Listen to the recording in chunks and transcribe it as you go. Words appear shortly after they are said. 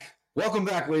Welcome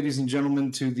back, ladies and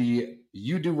gentlemen, to the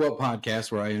You Do What podcast,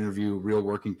 where I interview real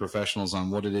working professionals on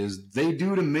what it is they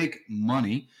do to make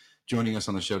money. Joining us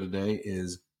on the show today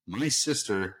is my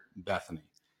sister, Bethany.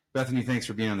 Bethany, thanks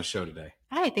for being on the show today.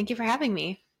 Hi, thank you for having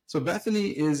me. So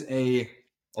Bethany is a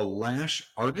lash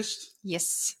artist?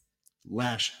 Yes.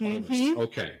 Lash artist.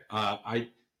 Okay. I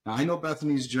know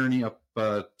Bethany's journey up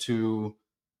to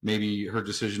maybe her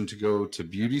decision to go to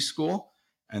beauty school.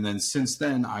 And then since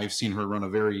then, I've seen her run a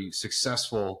very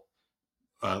successful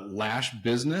lash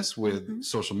business with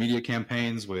social media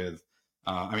campaigns, with,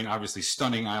 obviously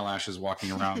stunning eyelashes walking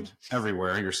around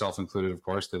everywhere, yourself included, of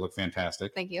course. They look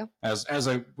fantastic. Thank you. As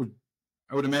I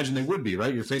would imagine they would be,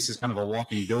 right? Your face is kind of a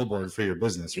walking billboard for your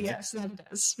business, right? Yes, that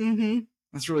does.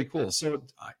 That's really cool. So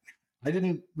I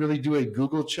didn't really do a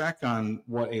Google check on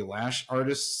what a lash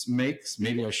artist makes.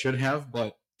 Maybe I should have,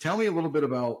 but tell me a little bit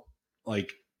about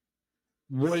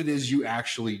what it is you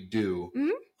actually do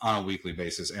on a weekly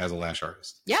basis as a lash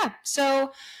artist. Yeah.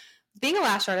 So being a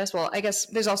lash artist, well, I guess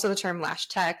there's also the term lash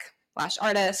tech, lash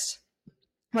artist,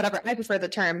 whatever. I prefer the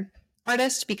term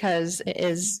artist because it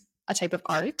is a type of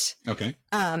art. Okay.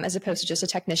 As opposed to just a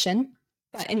technician.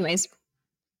 But anyways,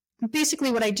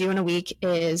 basically what I do in a week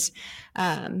is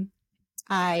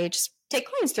I just take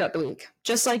clients throughout the week,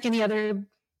 just like any other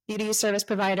beauty service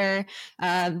provider,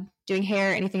 doing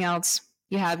hair, anything else.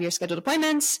 You have your scheduled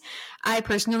appointments. I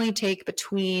personally take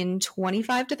between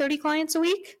 25 to 30 clients a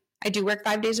week. I do work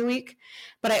 5 days a week,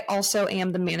 but I also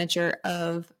am the manager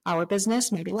of our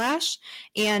business, Maybe Lash,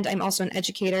 and I'm also an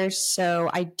educator. So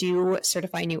I do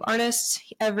certify new artists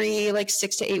every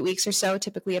 6 to 8 weeks or so.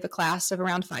 Typically, I have a class of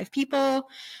around 5 people.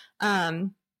 That's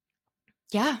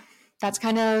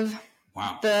kind of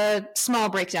the small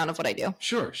breakdown of what I do.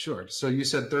 Sure. So you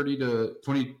said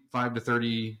 25 to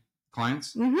 30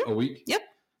 clients a week? Yep.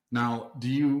 Now, are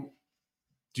you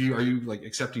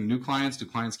accepting new clients? Do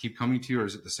clients keep coming to you, or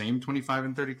is it the same 25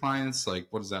 and 30 clients?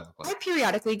 What does that look like? I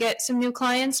periodically get some new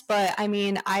clients, but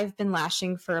I've been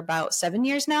lashing for about 7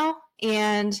 years now.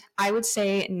 And I would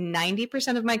say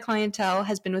 90% of my clientele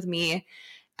has been with me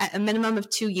at a minimum of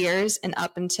 2 years, and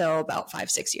up until about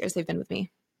 5-6 years, they've been with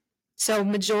me. So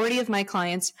majority of my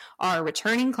clients are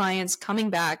returning clients coming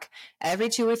back every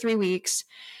 2 or 3 weeks.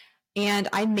 And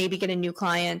I maybe get a new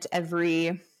client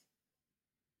every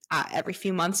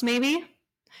few months, maybe.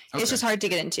 Okay. It's just hard to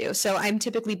get into. So I'm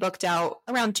typically booked out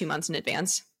around 2 months in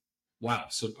advance. Wow.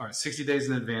 So, all right, 60 days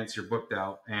in advance, you're booked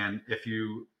out. And if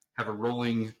you have a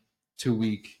rolling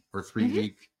 2-week or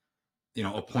 3-week,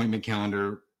 appointment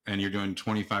calendar, and you're doing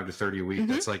 25 to 30 a week,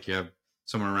 that's like you have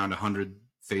somewhere around 100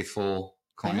 faithful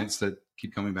clients that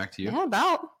keep coming back to you. Yeah,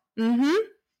 about.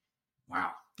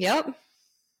 Wow. Yep.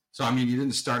 So, you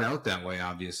didn't start out that way,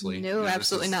 obviously. No,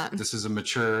 absolutely not. This is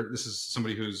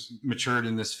somebody who's matured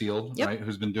in this field, right?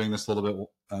 Who's been doing this a little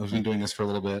bit, who's been doing this for a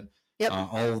little bit. Yep.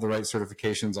 All of the right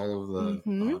certifications, all of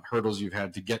the hurdles you've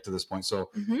had to get to this point. So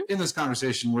in this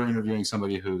conversation, we're interviewing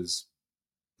somebody who's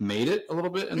made it a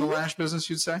little bit in the lash business,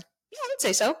 you'd say? Yeah, I would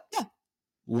say so. Yeah.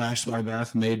 Lashed by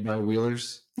Beth, made by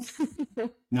Wheelers.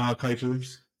 Now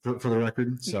Kuipers, for the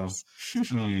record. So,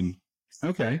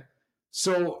 okay.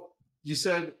 So you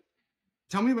said,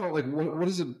 tell me about what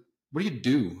is it? What do you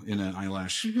do in an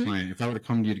eyelash client? If I were to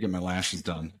come to you to get my lashes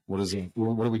done, what is it?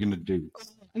 What are we going to do?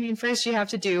 First you have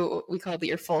to do what we call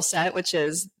your full set, which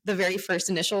is the very first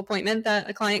initial appointment that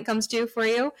a client comes to for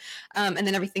you. And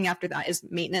then everything after that is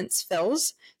maintenance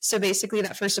fills. So basically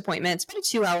that first appointment, it's about a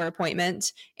 2-hour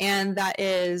appointment. And that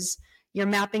is, you're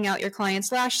mapping out your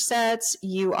client's lash sets.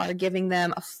 You are giving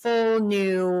them a full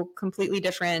new, completely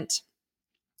different,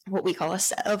 what we call a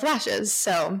set of lashes.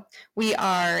 So we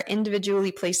are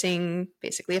individually placing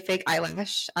basically a fake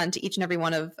eyelash onto each and every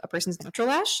one of a person's natural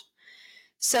lash.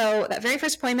 So that very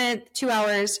first appointment, 2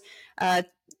 hours,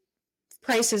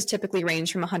 prices typically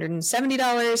range from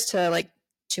 $170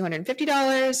 to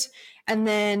 $250. And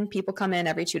then people come in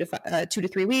every 2 to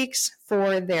 3 weeks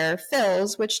for their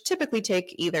fills, which typically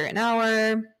take either an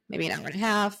hour, maybe an hour and a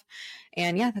half.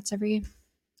 And yeah, that's every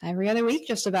other week,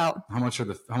 just about. How much do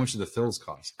the fills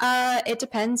cost? It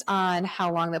depends on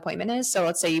how long the appointment is. So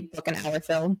let's say you book an hour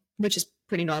fill, which is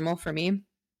pretty normal for me,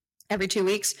 every 2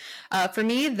 weeks. For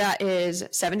me, that is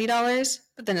 $70,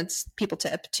 but then it's people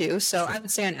tip too. So I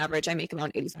would say on average, I make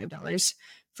around $85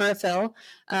 for a fill.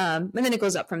 And then it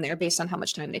goes up from there based on how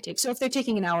much time they take. So if they're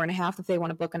taking an hour and a half, if they want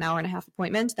to book an hour and a half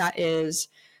appointment, that is,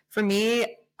 for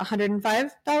me,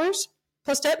 $105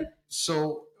 plus tip.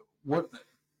 So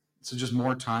just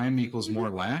more time equals more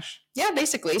lash? Yeah,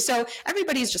 basically. So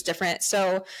everybody's just different.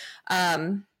 So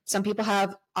Some people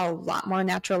have a lot more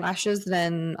natural lashes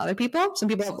than other people. Some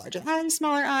people have larger eyes,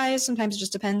 smaller eyes. Sometimes it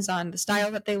just depends on the style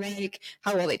that they like,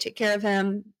 how well they take care of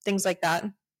him, things like that.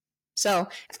 So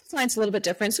client's a little bit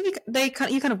different. So you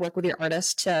kind of work with your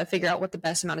artist to figure out what the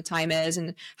best amount of time is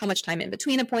and how much time in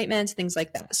between appointments, things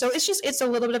like that. So it's a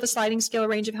little bit of a sliding scale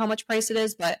range of how much price it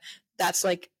is, but that's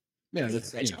like, yeah,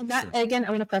 that's, and that, sure. Again, I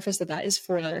want to preface that is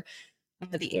for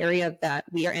the area that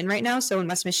we are in right now. So in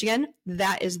West Michigan,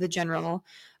 that is the general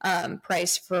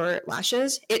price for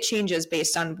lashes. It changes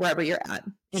based on wherever you're at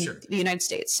in the United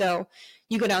States. So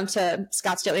you go down to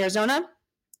Scottsdale, Arizona,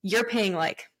 you're paying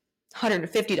like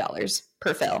 $150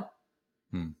 per fill.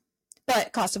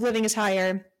 But cost of living is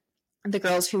higher. The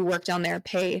girls who work down there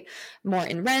pay more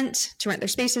in rent to rent their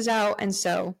spaces out. And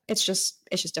so it's just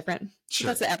different. Sure.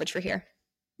 That's the average for here.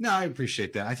 No, I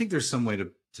appreciate that. I think there's some way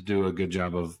to do a good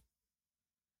job of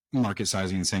market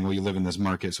sizing and saying, well, you live in this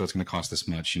market, so it's going to cost this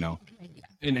much, you know? Yeah.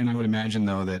 And I would imagine,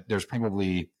 though, that there's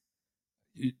probably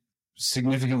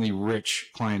significantly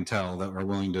rich clientele that are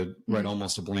willing to write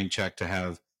almost a blank check to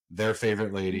have their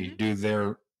favorite lady do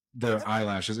their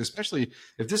eyelashes, especially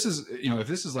if this is, if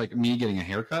this is like me getting a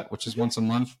haircut, which is once a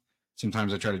month.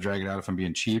 Sometimes I try to drag it out if I'm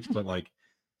being cheap, but like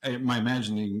I'm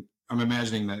imagining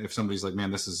that if somebody's like,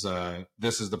 man, this is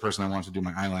the person I want to do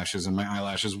my eyelashes, and my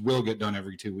eyelashes will get done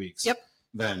every 2 weeks. Yep.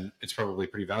 Then it's probably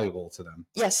pretty valuable to them.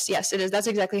 Yes, it is. That's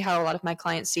exactly how a lot of my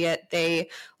clients see it. They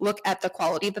look at the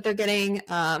quality that they're getting.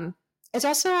 It's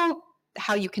also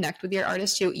how you connect with your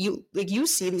artist too. You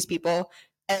see these people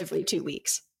every 2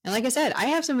 weeks. And like I said, I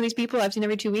have some of these people I've seen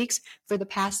every 2 weeks for the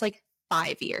past like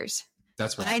 5 years.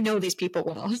 That's right. I know these people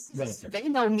well. They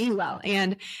know me well.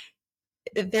 And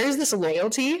there's this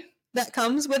loyalty that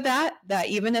comes with that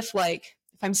even if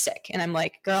I'm sick and I'm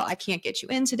like, girl, I can't get you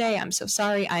in today. I'm so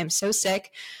sorry. I am so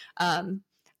sick. I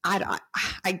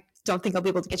don't think I'll be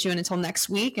able to get you in until next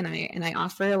week. And I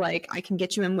offer like, I can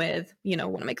get you in with,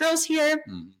 one of my girls here.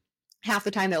 Half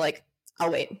the time they're like,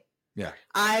 I'll wait. Yeah,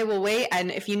 I will wait.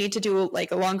 And if you need to do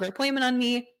like a longer appointment on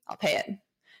me, I'll pay it.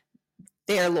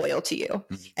 They are loyal to you.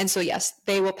 And so, yes,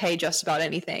 they will pay just about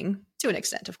anything to an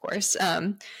extent, of course,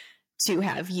 to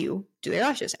have you do their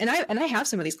lashes. And I have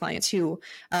some of these clients who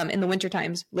in the winter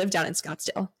times live down in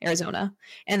Scottsdale, Arizona,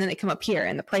 and then they come up here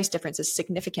and the price difference is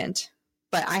significant.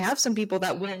 But I have some people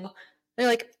that they're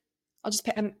like, I'll just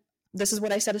pay. This is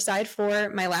what I set aside for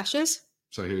my lashes.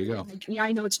 So here you go. Yeah,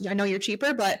 I know you're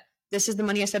cheaper, but this is the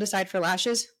money I set aside for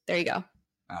lashes. There you go.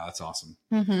 Oh, that's awesome.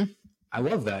 I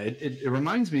love that. It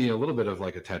reminds me a little bit of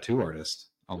like a tattoo artist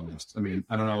almost. I mean,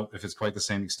 I don't know if it's quite the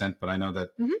same extent, but I know that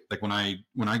like when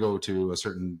I go to a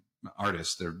certain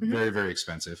artist, they're very, very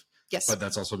expensive. Yes. But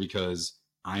that's also because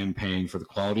I am paying for the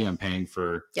quality. I'm paying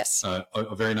for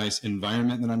a very nice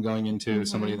environment that I'm going into,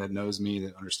 somebody that knows me,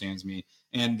 that understands me.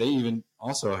 And they even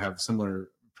also have similar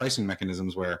pricing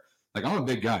mechanisms where, like, I'm a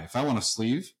big guy. If I want a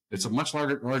sleeve, it's a much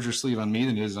larger sleeve on me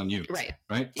than it is on you. Right.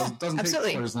 Right? Yeah, it doesn't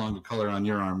take quite as long to color on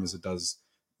your arm as it does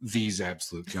these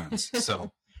absolute guns.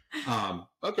 So,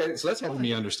 okay. So that's helping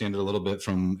me understand it a little bit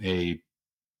from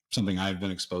something I've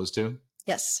been exposed to.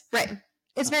 Yes. Right.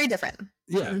 It's very different.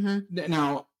 Yeah.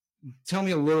 Now, tell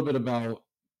me a little bit about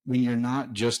when you're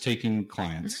not just taking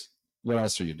clients, what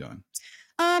else are you doing?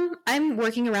 I'm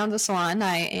working around the salon.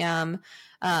 I am,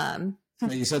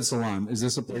 you said salon. Is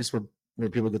this a place where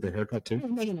people get their hair cut too?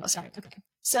 No, sorry. Okay.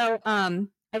 So,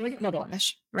 I work at Motor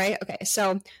Lash, right? Okay.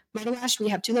 So Motor Lash, we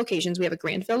have 2 locations. We have a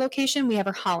Grandville location. We have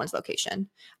our Hollins location.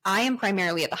 I am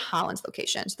primarily at the Hollins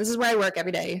location. So this is where I work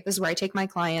every day. This is where I take my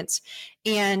clients.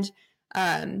 And,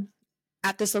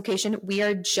 at this location,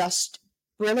 we're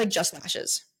like just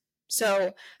lashes.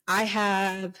 So I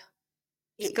have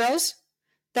 8 girls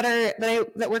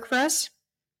that work for us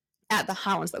at the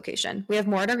Hollins location. We have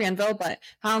more at our Granville, but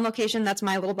Hollins location, that's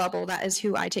my little bubble. That is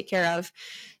who I take care of.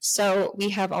 So we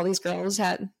have all these girls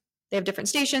they have different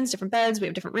stations, different beds. We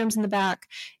have different rooms in the back,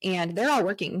 and they're all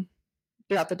working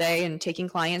throughout the day and taking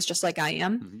clients just like I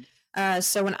am.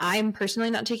 So when I'm personally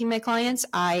not taking my clients,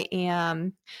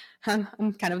 I'm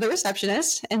kind of the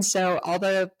receptionist. And so all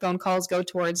the phone calls go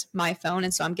towards my phone.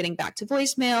 And so I'm getting back to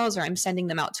voicemails, or I'm sending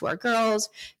them out to our girls,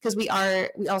 because we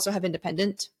also have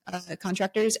independent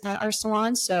contractors at our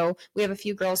salon. So we have a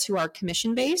few girls who are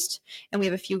commission based, and we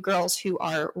have a few girls who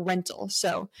are rental.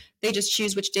 So they just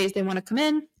choose which days they want to come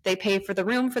in. They pay for the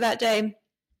room for that day,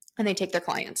 and they take their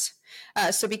clients.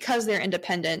 So because they're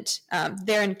independent,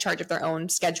 they're in charge of their own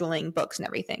scheduling, books, and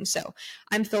everything. So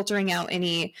I'm filtering out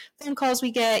any phone calls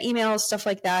we get, emails, stuff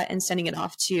like that, and sending it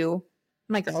off to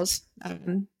my girls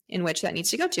in which that needs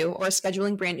to go to, or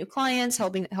scheduling brand new clients,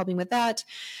 helping with that.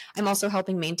 I'm also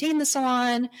helping maintain the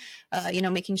salon,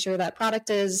 making sure that product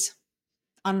is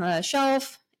on the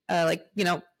shelf, like,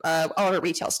 all of our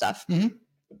retail stuff. Mm-hmm.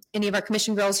 Any of our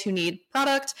commission girls who need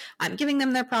product, I'm giving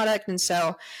them their product. And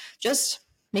so just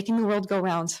making the world go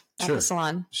round at the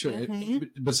salon. Sure. Mm-hmm.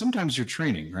 But sometimes you're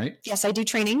training, right? Yes, I do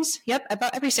trainings. Yep.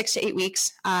 About every 6 to 8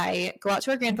 weeks, I go out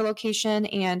to our Granville location,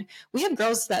 and we have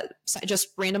girls that just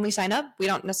randomly sign up. We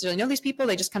don't necessarily know these people.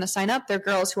 They just kind of sign up. They're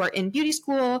girls who are in beauty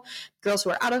school, girls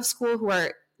who are out of school, who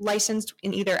are licensed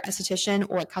in either esthetician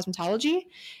or cosmetology,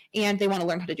 and they want to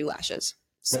learn how to do lashes.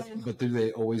 So, but do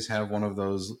they always have one of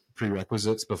those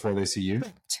prerequisites before they see you?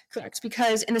 Correct.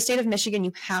 Because in the state of Michigan,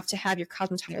 you have to have your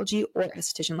cosmetology or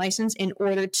esthetician license in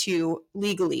order to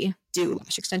legally do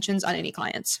lash extensions on any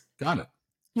clients. Got it.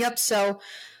 Yep. So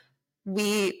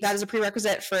that is a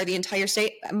prerequisite for the entire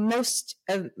state. Most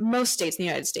states in the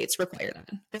United States require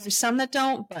that. There's some that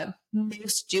don't, but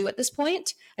most do at this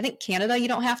point. I think Canada, you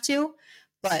don't have to,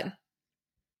 but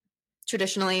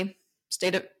traditionally,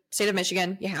 state of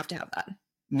Michigan, you have to have that.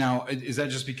 Now, is that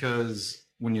just because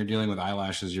when you're dealing with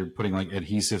eyelashes, you're putting like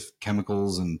adhesive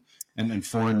chemicals and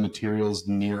foreign materials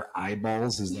near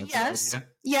eyeballs? Is that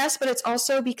yes, but it's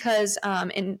also because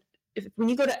when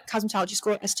you go to cosmetology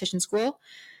school, esthetician school,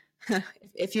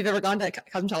 if you've ever gone to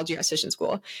cosmetology or esthetician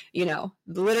school,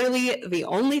 literally the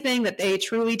only thing that they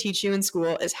truly teach you in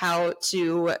school is how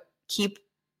to keep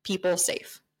people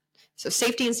safe. So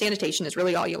safety and sanitation is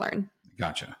really all you learn.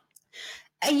 Gotcha.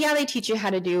 Yeah, they teach you how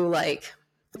to do like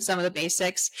some of the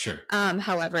basics. Sure.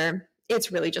 However,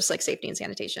 it's really just like safety and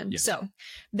sanitation. Yeah. So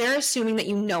they're assuming that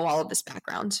you know all of this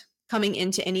background coming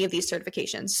into any of these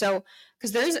certifications. So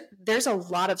because there's a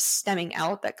lot of stemming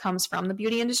out that comes from the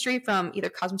beauty industry, from either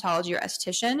cosmetology or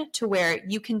esthetician, to where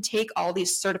you can take all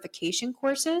these certification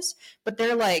courses, but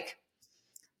they're like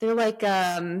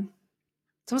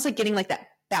it's almost like getting like that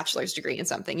bachelor's degree in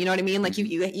something. You know what I mean? Like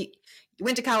you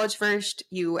went to college first,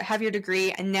 you have your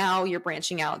degree, and now you're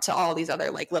branching out to all these other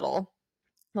like little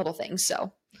things.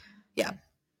 So, yeah.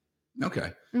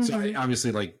 Okay. Mm-hmm. So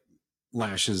obviously, like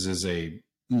lashes is a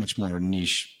much more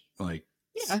niche, like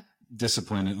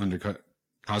discipline under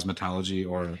cosmetology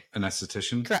or an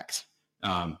esthetician. Correct.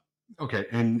 Okay.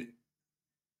 And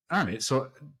all right. So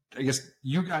I guess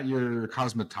you got your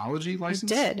cosmetology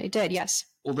license? I did. Yes.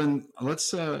 Well, then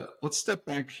let's step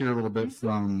back here a little bit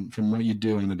from what you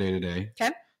do in the day to day.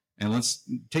 Okay. And let's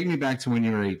take me back to when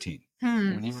you were 18.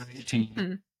 When you were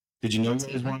 18, did you know you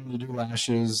always wanted to do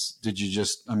lashes? Did you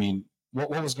just, what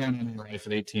was going on in your life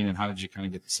at 18, and how did you kind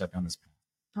of get set on this path?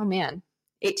 Oh man,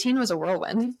 18 was a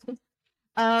whirlwind.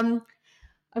 Okay.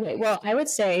 Well, I would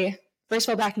say, first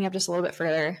of all, backing up just a little bit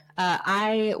further,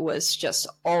 I was just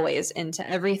always into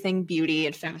everything beauty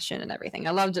and fashion and everything.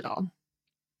 I loved it all.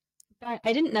 But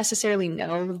I didn't necessarily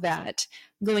know that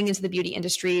going into the beauty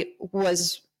industry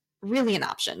was really an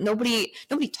option. Nobody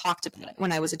talked about it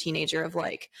when I was a teenager of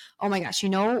like, oh my gosh,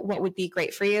 what what would be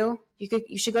great for you?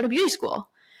 You should go to beauty school.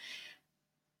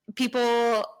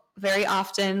 People very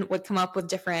often would come up with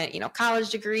different, college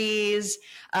degrees,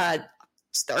 their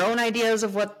own ideas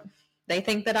of what they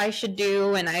think that I should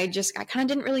do. And I kind of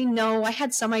didn't really know. I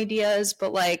had some ideas,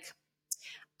 but like,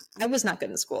 I was not good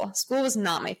in school. School was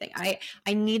not my thing.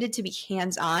 I needed to be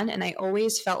hands-on, and I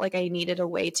always felt like I needed a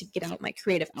way to get out my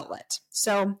creative outlet.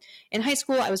 So in high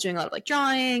school, I was doing a lot of like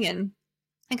drawing and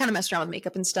kind of messed around with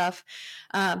makeup and stuff.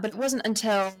 But it wasn't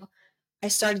until I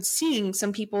started seeing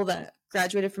some people that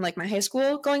graduated from like my high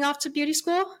school going off to beauty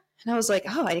school. And I was like,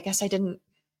 oh, I guess I didn't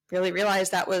really realize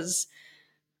that was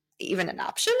even an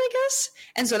option, I guess.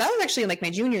 And so that was actually like my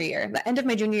junior year, the end of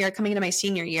my junior year, coming into my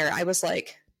senior year, I was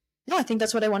like, no, I think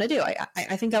that's what I want to do.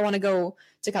 I think I want to go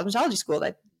to cosmetology school.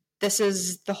 That this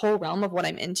is the whole realm of what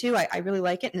I'm into. I really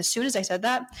like it. And as soon as I said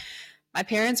that, my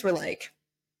parents were like,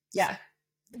 yeah,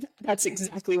 that's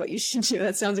exactly what you should do.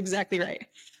 That sounds exactly right.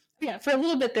 Yeah. For a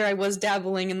little bit there, I was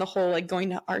dabbling in the whole, like going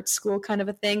to art school kind of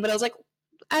a thing, but I was like,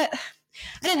 I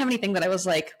didn't have anything that I was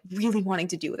like really wanting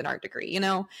to do with an art degree.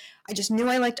 I just knew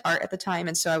I liked art at the time.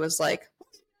 And so I was like,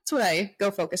 that's what I go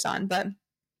focus on. But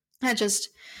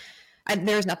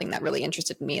there's nothing that really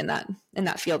interested me in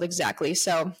that field exactly.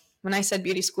 So when I said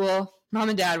beauty school, mom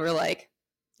and dad were like,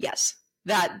 yes,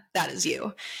 that is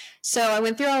you. So I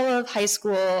went through all of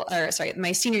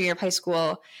my senior year of high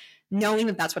school, knowing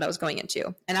that that's what I was going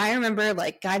into. And I remember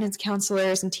like guidance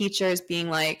counselors and teachers being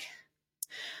like,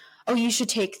 oh, you should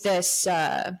take this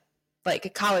like a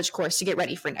college course to get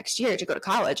ready for next year to go to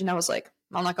college. And I was like,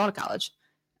 I'm not going to college.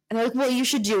 And they're like, well, you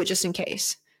should do it just in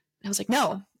case. And I was like,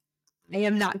 no, I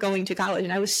am not going to college.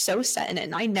 And I was so set in it,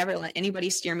 and I never let anybody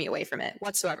steer me away from it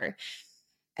whatsoever.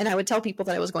 And I would tell people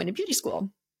that I was going to beauty school.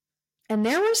 And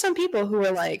there were some people who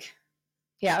were like,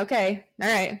 yeah, okay, all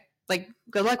right, like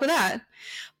good luck with that.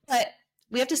 But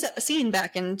we have to set the scene.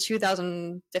 Back in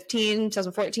 2015,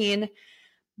 2014,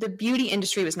 the beauty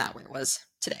industry was not where it was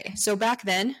today. So back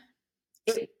then,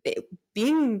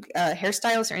 being a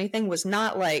hairstylist or anything was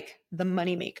not like the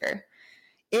moneymaker.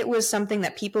 It was something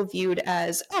that people viewed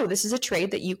as, oh, this is a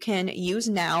trade that you can use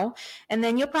now, and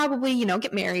then you'll probably,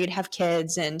 get married, have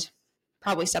kids, and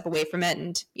probably step away from it.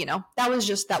 And, that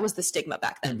was the stigma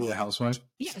back then. And be a housewife?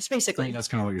 Yes, basically. I think that's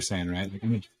kind of what you're saying, right?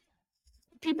 Like,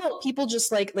 people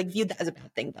just like viewed that as a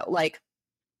bad thing, though. Like,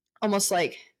 almost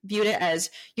like viewed it as,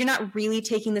 you're not really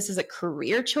taking this as a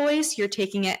career choice. You're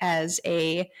taking it as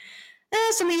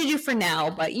something to do for now,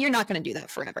 but you're not going to do that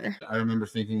forever. I remember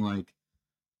thinking like,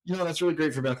 that's really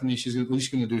great for Bethany. She's at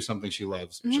least going to do something she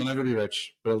loves. Mm-hmm. She'll never be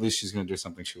rich, but at least she's going to do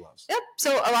something she loves. Yep.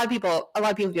 So a lot of people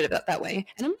viewed it that way.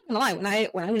 And I'm not going to lie,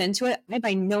 when I went into it, I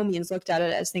by no means looked at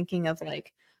it as thinking of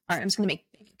like, all right, I'm just going to make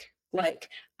bank. Like,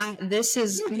 this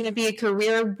is going to be a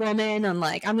career woman, and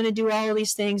like, I'm going to do all of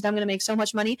these things, and I'm going to make so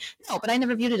much money. No, but I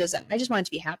never viewed it as that. I just wanted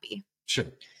to be happy. Sure.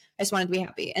 I just wanted to be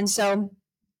happy. And so,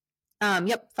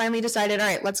 finally decided, all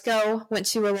right, let's go. Went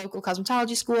to a local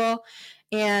cosmetology school,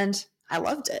 and I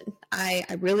loved it. I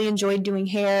really enjoyed doing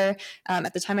hair.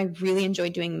 At the time, I really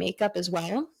enjoyed doing makeup as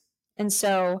well. And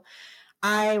so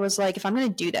I was like, if I'm going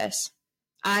to do this,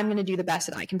 I'm going to do the best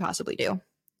that I can possibly do.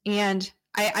 And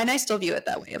I still view it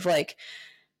that way of like,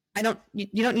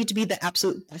 you don't need to be the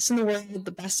absolute best in the world,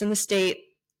 the best in the state,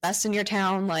 best in your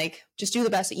town. Like, just do the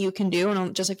best that you can do,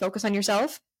 and just like focus on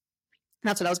yourself. And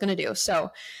that's what I was going to do.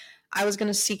 So I was going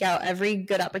to seek out every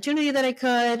good opportunity that I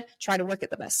could, try to work at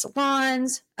the best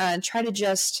salons, and try to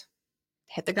just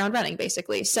hit the ground running,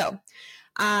 basically. So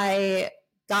I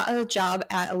got a job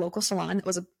at a local salon. It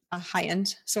was a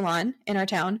high-end salon in our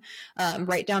town,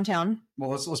 right downtown. Well,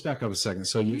 let's back up a second.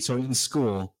 So in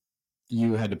school,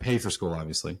 you had to pay for school,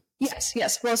 obviously.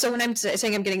 Yes. Well, so when I'm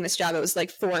saying I'm getting this job, it was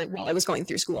like while I was going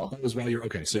through school. It was while you're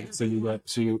okay. So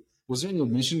you was there any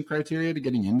admission criteria to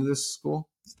getting into this school?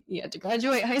 You had to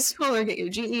graduate high school or get your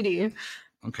GED.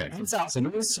 Okay. So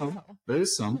there is some.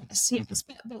 Yes,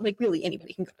 but like really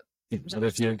anybody can go. But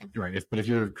if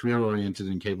you're career oriented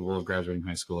and capable of graduating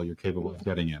high school, you're capable of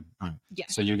getting in. All right. Yeah.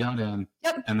 So you got in.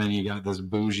 Yep. And then you got this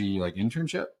bougie like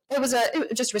internship. It was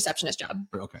just a receptionist job.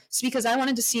 Okay. It's because I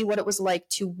wanted to see what it was like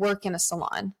to work in a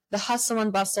salon, the hustle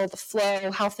and bustle, the flow,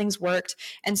 how things worked.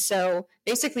 And so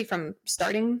basically from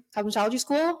starting cosmetology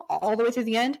school all the way through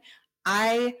the end,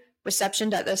 I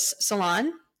receptioned at this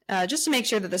salon just to make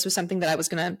sure that this was something that I was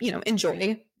going to,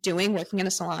 enjoy doing, working in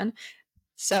a salon.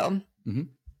 So,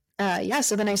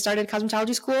 so then I started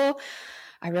cosmetology school.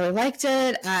 I really liked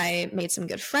it. I made some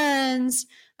good friends.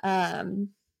 I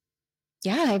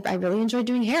really enjoyed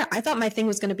doing hair. I thought my thing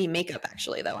was going to be makeup,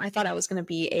 actually, though. I thought I was going to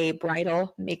be a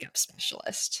bridal makeup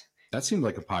specialist. That seemed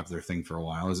like a popular thing for a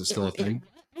while. Is it still a thing?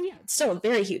 Yeah, it's still a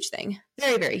very huge thing.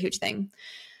 Very, very huge thing.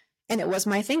 And it was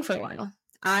my thing for a while.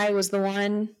 I was the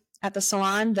one at the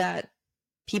salon that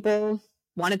people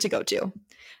wanted to go to,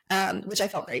 which I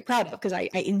felt very proud of because I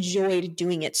enjoyed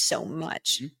doing it so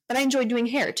much. Mm-hmm. But I enjoyed doing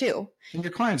hair too. And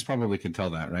your clients probably can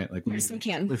tell that, right? Like, yes, they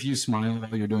can. If you smile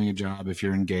while you're doing a job, if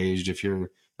you're engaged, if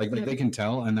you're like they can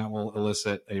tell, and that will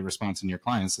elicit a response in your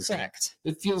clients. Correct.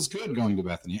 Like, it feels good going to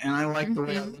Bethany, and I like the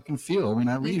way I look and feel when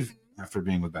I leave after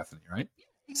being with Bethany, right?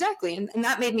 Exactly. And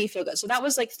that made me feel good. So that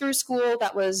was like through school,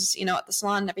 that was, at the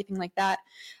salon and everything like that.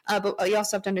 But what you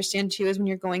also have to understand too is when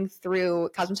you're going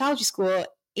through cosmetology school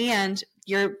and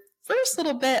your first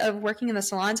little bit of working in the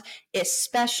salons,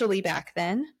 especially back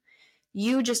then,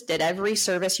 you just did every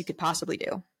service you could possibly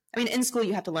do. I mean, in school,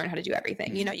 you have to learn how to do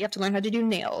everything. You have to learn how to do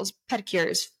nails,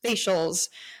 pedicures, facials,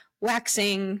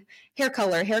 waxing, hair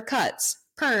color, haircuts,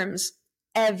 perms,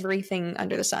 everything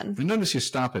under the sun. I notice you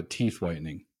stop at teeth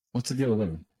whitening. What's the deal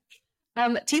with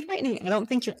that? Teeth whitening, I don't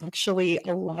think you're actually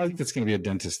allowed. I think that's going to be a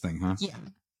dentist thing, huh? Yeah.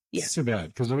 It's too bad,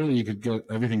 because really you could get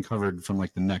everything covered from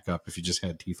like the neck up if you just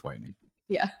had teeth whitening.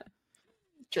 Yeah.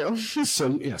 True. So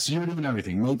you were doing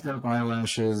everything. Makeup,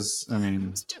 eyelashes. I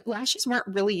mean, lashes weren't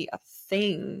really a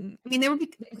thing. I mean,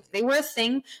 they were a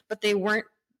thing, but they weren't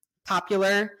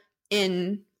popular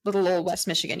in little old West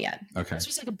Michigan yet. Okay. This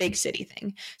was like a big city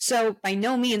thing. So by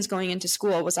no means going into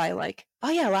school was I like, oh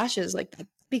yeah, lashes, like that'd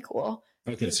be cool.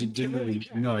 Okay, so you didn't really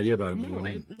no idea about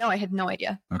it. No, I had no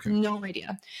idea. Okay. No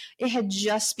idea. It had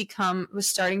just was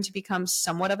starting to become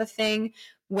somewhat of a thing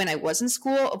when I was in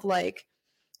school of like,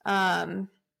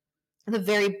 the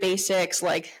very basics,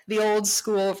 like the old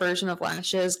school version of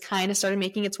lashes kind of started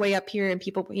making its way up here, and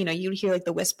people, you'd hear like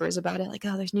the whispers about it, like,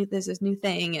 oh, there's this new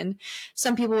thing. And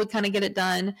some people would kind of get it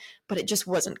done, but it just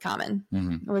wasn't common.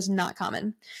 Mm-hmm. It was not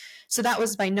common. So that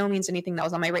was by no means anything that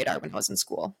was on my radar when I was in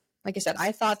school. like I said,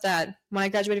 I thought that when I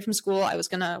graduated from school, I was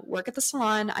going to work at the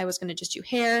salon. I was going to just do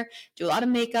hair, do a lot of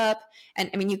makeup. And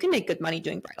I mean, you can make good money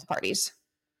doing bridal parties.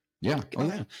 Yeah. Oh,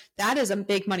 yeah. That is a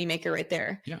big money maker right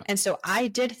there. Yeah. And so I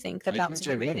did think that that was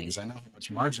weddings. I know how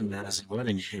much margin there is in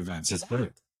wedding events. It's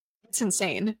good. It's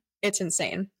insane. It's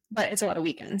insane, but it's a lot of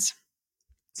weekends.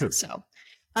 True. So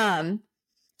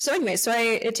anyway,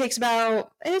 it takes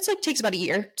about a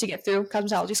year to get through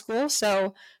cosmetology school.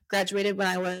 So graduated when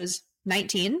I was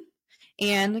 19.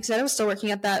 And like I said, I was still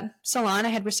working at that salon. I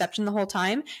had reception the whole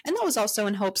time. And that was also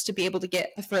in hopes to be able to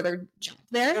get a further job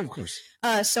there. Yeah, of course.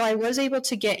 So I was able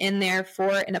to get in there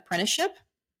for an apprenticeship.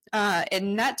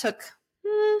 And that took,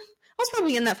 I was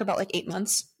probably in that for about like 8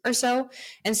 months or so.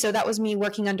 And so that was me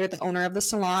working under the owner of the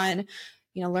salon,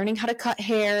 you know, learning how to cut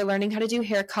hair, learning how to do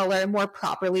hair color more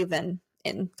properly than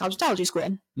in cosmetology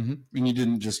school. Mm-hmm. And you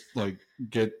didn't just like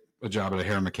get a job at a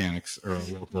hair mechanics or a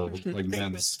local like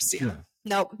men's. Yeah.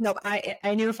 Nope.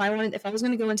 I knew if I was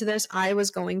going to go into this, I was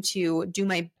going to do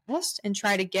my best and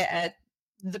try to get at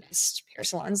the best hair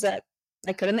salons that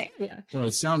I could in the area. Well,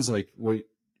 it sounds like when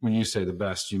you say the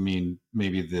best, you mean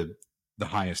maybe the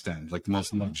highest end, like the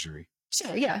most luxury.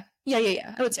 Sure. Yeah.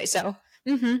 I would say so.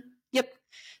 Mm-hmm. Yep.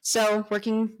 So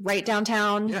working right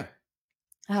downtown. Yeah.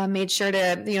 Made sure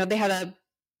to, you know, they had a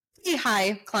pretty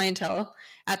high clientele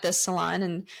at this salon,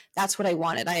 and that's what I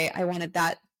wanted. I wanted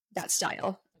that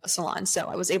style of salon. So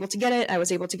I was able to get it. I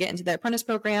was able to get into the apprentice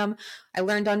program. I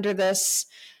learned under this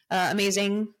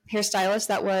amazing hairstylist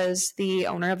that was the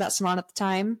owner of that salon at the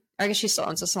time. Or I guess she still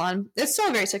owns the salon. It's still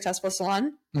a very successful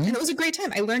salon. Mm-hmm. And it was a great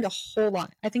time. I learned a whole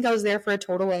lot. I think I was there for a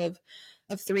total of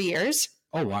 3 years.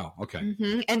 Oh, wow. Okay.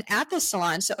 Mm-hmm. And at this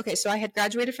salon, so I had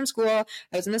graduated from school. I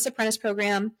was in this apprentice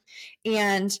program.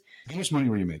 And how much money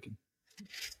were you making?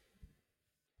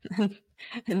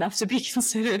 Enough to be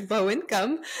considered low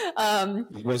income.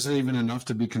 Was it even enough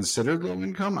to be considered low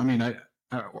income? I mean,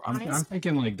 I'm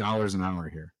thinking like dollars an hour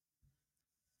here.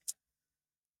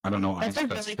 I don't know.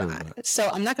 So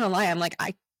I'm not going to lie. I'm like,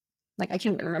 I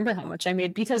can't even remember how much I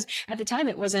made, because at the time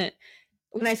it wasn't,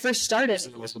 when I first started.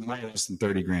 It was less than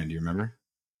 30 grand. Do you remember?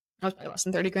 I was probably less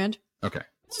than 30 grand. Okay. I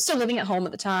was still living at home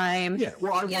at the time. Yeah.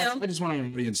 Well, I just want our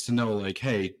audience to know, like,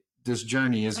 hey, this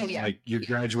journey isn't like you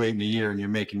graduate in a year and you're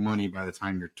making money by the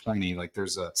time you're 20. Like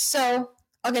there's a. So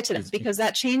I'll get to this because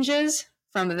that changes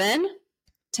from then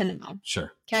to now.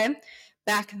 Sure. Okay.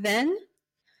 Back then,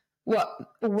 what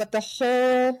the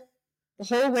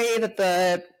whole way that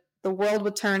the world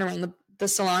would turn around the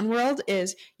salon world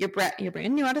is you're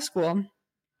brand new out of school.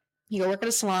 You go work at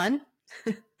a salon.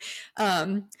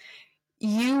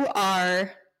 You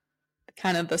are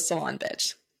kind of the salon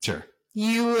bitch. Sure.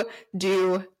 You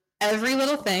do every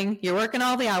little thing. You're working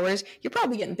all the hours. You're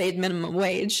probably getting paid minimum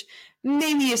wage.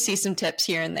 Maybe you see some tips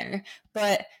here and there,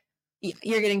 but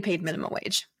you're getting paid minimum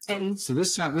wage. And so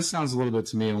this sounds a little bit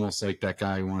to me almost like that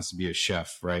guy who wants to be a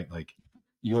chef, right? Like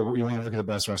you want to look at the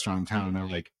best restaurant in town, and they're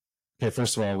like, okay,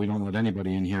 first of all, we don't let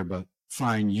anybody in here, but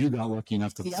fine, you got lucky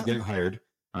enough to get hired.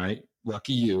 All right,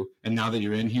 lucky you. And now that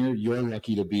you're in here, you're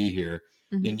lucky to be here.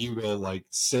 Mm-hmm. And you will like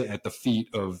sit at the feet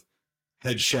of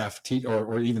head chef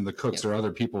or even the cooks or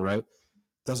other people, right?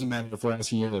 Doesn't matter if we're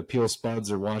asking you to peel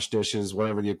spuds or wash dishes,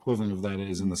 whatever the equivalent of that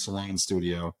is in the salon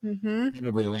studio. Mm-hmm.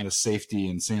 Probably a lot of safety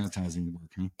and sanitizing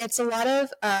work. Huh? It's a lot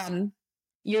of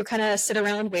you kind of sit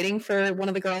around waiting for one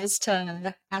of the girls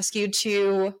to ask you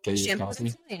to shampoo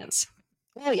the clients.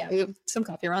 Well, yeah, we have some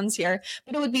coffee runs here,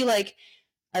 but it would be like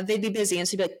they'd be busy, and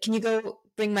so you'd be like, "Can you go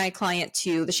bring my client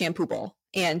to the shampoo bowl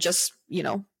and just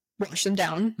wash them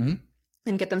down?" Mm-hmm.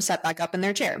 And get them set back up in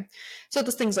their chair. So it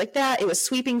was things like that. It was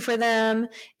sweeping for them.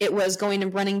 It was going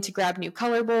and running to grab new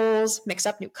color bowls, mix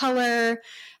up new color,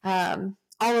 all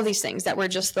of these things that were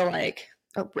just the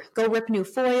go rip new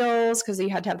foils, because you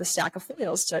had to have the stack of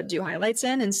foils to do highlights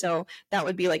in. And so that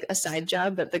would be like a side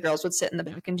job that the girls would sit in the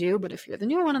back and do. But if you're the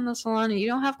new one in the salon and you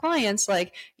don't have clients,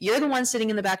 like you're the one sitting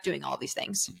in the back doing all these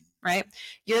things, right?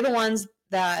 You're the ones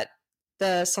that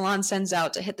the salon sends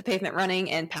out to hit the pavement running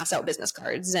and pass out business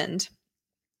cards and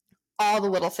all the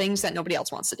little things that nobody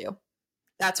else wants to do.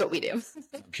 That's what we do.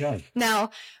 Okay.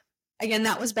 Now, again,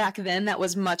 that was back then. That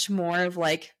was much more of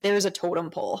like, there's a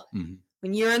totem pole. Mm-hmm.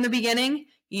 When you're in the beginning,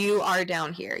 you are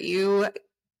down here. You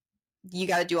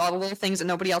got to do all the little things that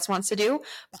nobody else wants to do.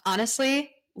 But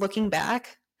honestly, looking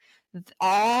back,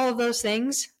 all of those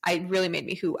things, I really made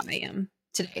me who I am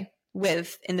today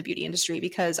in the beauty industry,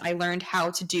 because I learned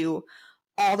how to do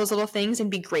all those little things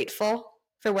and be grateful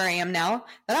for where I am now,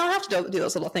 that I don't have to do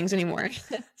those little things anymore.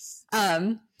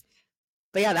 But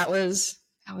yeah, that was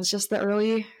just the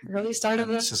early start of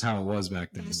this. This is how it was back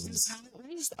then.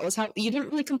 That was how you didn't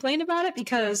really complain about it,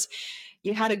 because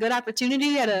you had a good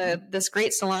opportunity at this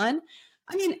great salon.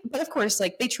 I mean, but of course,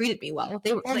 like they treated me well.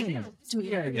 They were like,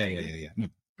 yeah.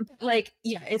 like,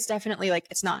 yeah, it's definitely like,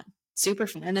 it's not super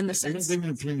fun in the sense. They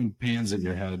weren't throwing pans in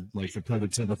your head like a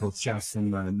prototypical chef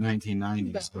from the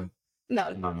 1990s, but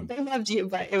no, they loved you,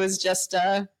 but it was just,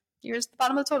 you're just the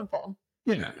bottom of the totem pole.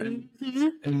 Yeah.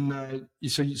 And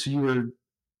so you were,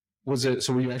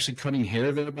 were you actually cutting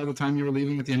hair there by the time you were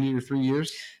leaving at the end of your 3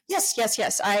 years?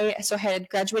 Yes. I had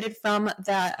graduated from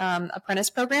that apprentice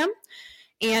program,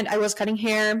 and I was cutting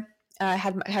hair,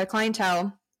 had a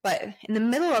clientele, but in the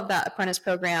middle of that apprentice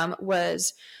program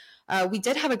was, we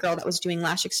did have a girl that was doing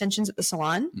lash extensions at the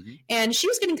salon, and she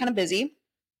was getting kind of busy.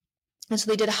 And so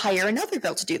they did hire another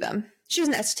girl to do them. She was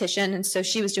an esthetician, and so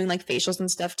she was doing like facials and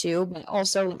stuff too, but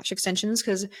also lash extensions,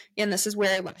 because again, this is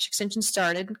where lash extensions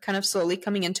started, kind of slowly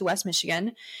coming into West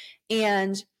Michigan.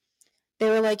 And they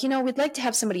were like, we'd like to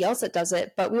have somebody else that does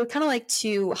it, but we would kind of like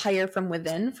to hire from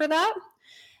within for that.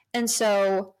 And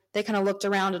so they kind of looked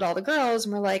around at all the girls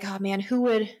and were like, oh man, who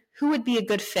would be a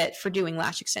good fit for doing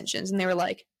lash extensions? And they were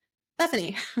like,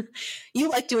 Bethany, you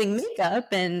like doing makeup,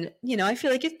 and I feel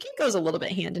like it goes a little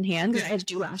bit hand in hand, because I had to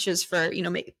do lashes for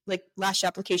make like lash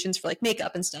applications for like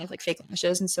makeup and stuff, like fake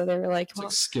lashes. And so they were like, well,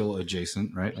 it's like skill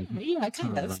adjacent, right? Like, yeah,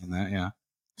 kind of. That, yeah.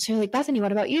 So they're like, Bethany,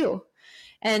 what about you?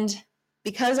 And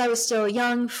because I was still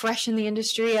young, fresh in the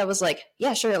industry, I was like,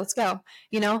 yeah, sure, let's go.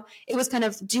 It was kind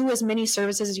of do as many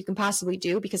services as you can possibly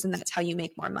do, because then that's how you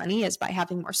make more money, is by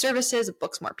having more services. It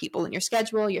books more people in your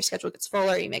schedule gets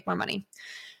fuller, you make more money.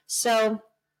 So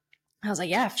I was like,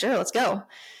 yeah, sure, let's go.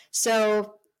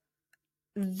 So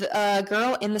the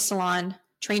girl in the salon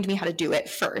trained me how to do it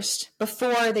first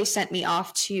before they sent me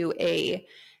off to a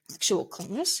actual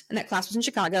class. And that class was in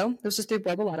Chicago. This was through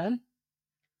Borboleta.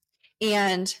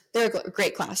 And they're a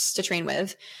great class to train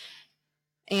with.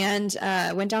 And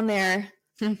went down there.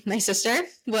 My sister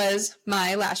was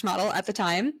my lash model at the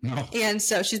time. Oh. And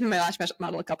so she's been my lash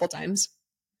model a couple times.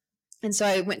 And so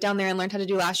I went down there and learned how to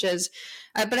do lashes.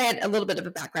 But I had a little bit of a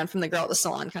background from the girl at the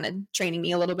salon, kind of training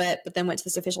me a little bit, but then went to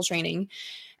this official training.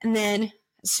 And then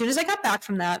as soon as I got back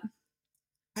from that,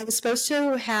 I was supposed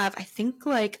to have, I think,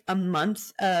 like a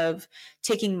month of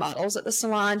taking models at the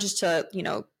salon, just to,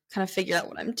 kind of figure out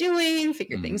what I'm doing,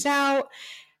 figure things out.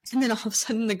 And then all of a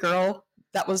sudden the girl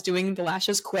that was doing the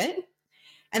lashes quit.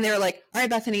 And they were like, all right,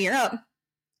 Bethany, you're up.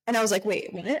 And I was like,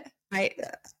 wait, what? I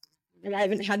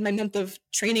haven't had my month of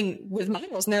training with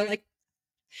models. And they're like,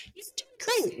 you're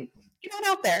doing great. Get on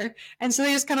out there. And so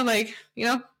they just kind of like,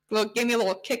 gave me a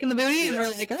little kick in the booty. And we're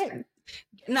like, all right,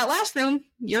 get in that lash room,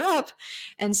 you're up.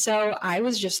 And so I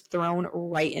was just thrown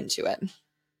right into it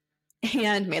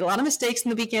and made a lot of mistakes in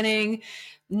the beginning.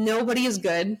 Nobody is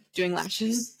good doing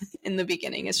lashes in the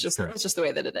beginning. It's just the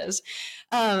way that it is.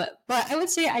 But I would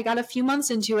say I got a few months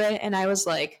into it and I was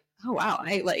like, oh wow,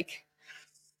 I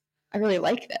really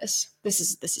like this. This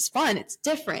is fun. It's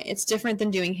different. It's different than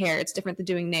doing hair. It's different than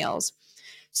doing nails.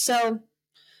 So.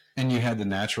 And you had the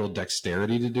natural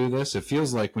dexterity to do this. It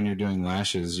feels like when you're doing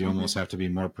lashes, you almost have to be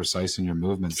more precise in your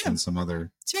movements than some other.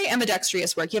 It's very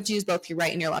ambidextrous work. You have to use both your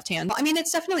right and your left hand. I mean,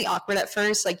 it's definitely awkward at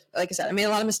first. Like I said, I made a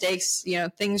lot of mistakes.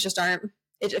 Things just aren't.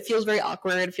 It feels very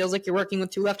awkward. It feels like you're working with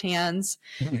two left hands.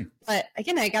 But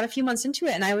again, I got a few months into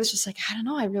it, and I was just like, I don't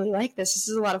know. I really like this. This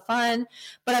is a lot of fun.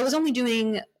 But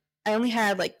I only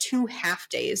had like 2 half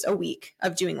days a week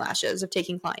of doing lashes, of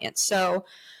taking clients. So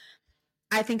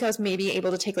I think I was maybe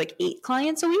able to take like 8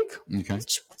 clients a week. Okay.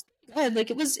 Which was good.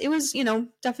 Like it was,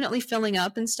 definitely filling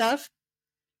up and stuff.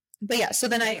 But yeah, so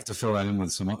then I have to fill that in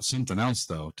with something else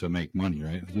though to make money,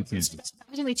 right? It's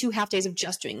only 2 half days of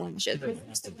just doing lashes.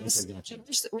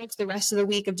 The rest of the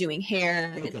week of doing hair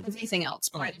and everything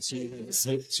else. Right. So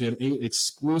you had 8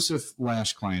 exclusive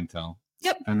lash clientele.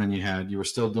 Yep. And then you were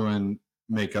still doing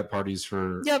makeup parties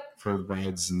for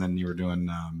brides, and then you were doing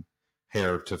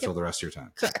hair to fill the rest of your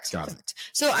time. Correct. Got it.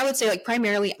 So I would say like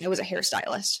primarily I was a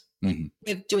hairstylist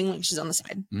with doing lashes on the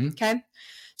side. Okay.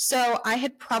 So I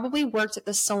had probably worked at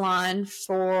the salon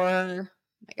for,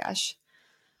 I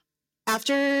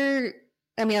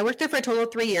worked there for a total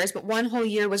of 3 years, but 1 whole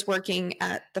year was working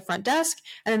at the front desk.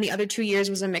 And then the other 2 years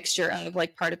was a mixture of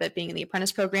like part of it being in the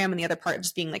apprentice program and the other part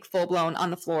just being like full blown on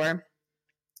the floor,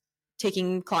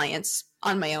 taking clients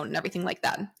on my own and everything like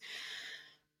that.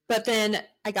 But then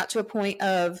I got to a point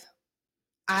of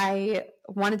I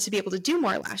wanted to be able to do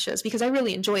more lashes because I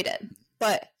really enjoyed it.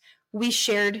 But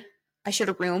I shared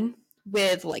a room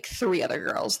with like 3 other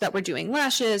girls that were doing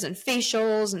lashes and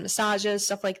facials and massages,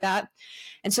 stuff like that.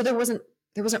 And so there wasn't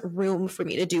room for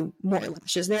me to do more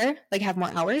lashes there, like have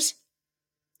more hours.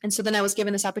 And so then I was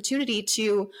given this opportunity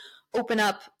to open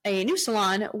up a new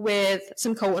salon with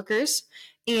some coworkers,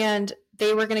 and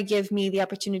they were going to give me the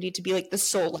opportunity to be like the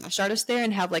sole lash artist there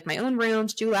and have like my own room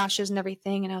to do lashes and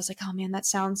everything. And I was like, oh man, that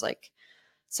sounds like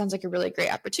a really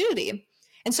great opportunity.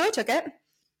 And so I took it.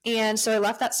 And so I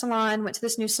left that salon, went to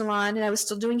this new salon, and I was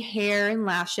still doing hair and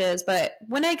lashes. But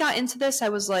when I got into this, I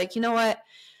was like, you know what?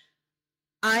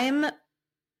 I'm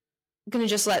going to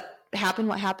just let happen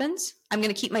what happens. I'm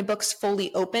going to keep my books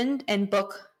fully opened and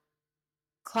book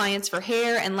clients for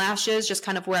hair and lashes just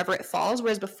kind of wherever it falls.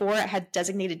 Whereas before I had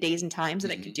designated days and times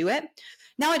that I could do it.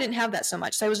 Now I didn't have that so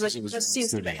much. So I was like, let's see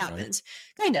if it happens.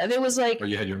 Right? Kind of. It was like... Or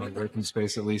you had your own working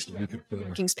space at least?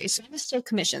 Working space. So I was still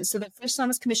commissioned. So the first salon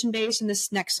was commission-based, and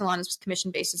this next salon was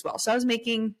commission-based as well. So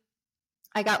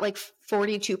I got like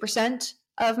 42%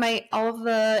 of all of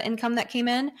the income that came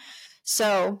in.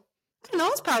 So, I don't know,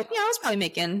 I was probably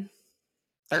making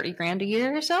 30 grand a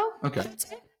year or so. Okay.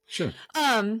 Sure.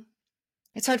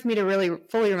 It's hard for me to really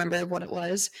fully remember what it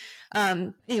was.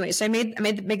 Anyway, so I made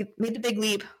the big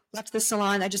leap, left the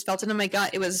salon. I just felt it in my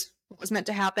gut. It was what was meant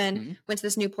to happen. Mm-hmm. Went to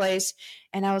this new place,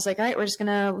 and I was like, all right, we're just going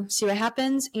to see what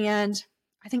happens. And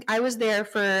I think I was there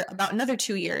for about another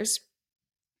 2 years,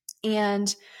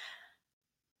 and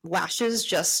lashes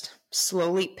just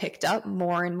slowly picked up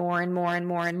more and more and more and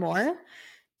more and more,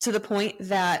 to the point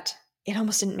that it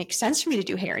almost didn't make sense for me to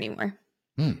do hair anymore.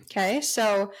 Okay.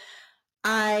 So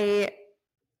I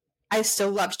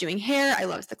still loved doing hair. I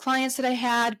loved the clients that I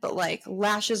had, but like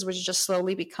lashes was just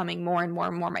slowly becoming more and more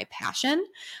and more my passion.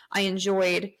 I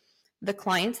enjoyed the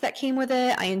clients that came with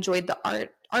it. I enjoyed the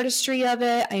artistry of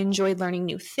it. I enjoyed learning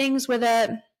new things with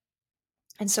it.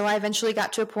 And so I eventually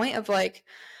got to a point of like,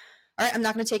 all right, I'm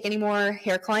not going to take any more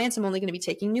hair clients. I'm only going to be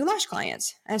taking new lash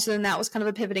clients. And so then that was kind of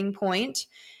a pivoting point.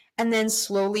 And then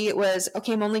slowly it was,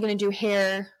 okay, I'm only going to do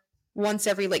hair once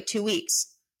every like 2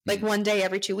 weeks, like one day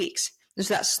every 2 weeks. And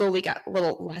so that slowly got a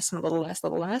little less and a little less, a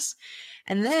little less.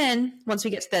 And then once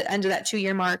we get to the end of that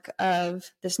 2-year mark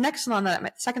of this next salon,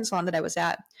 the second salon that I was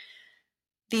at,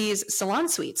 these salon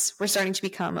suites were starting to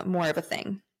become more of a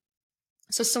thing.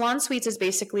 So salon suites is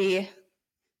basically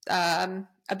a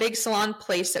big salon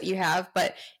place that you have,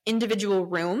 but individual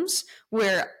rooms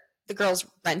where the girls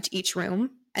rent each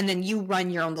room, and then you run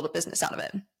your own little business out of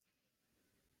it.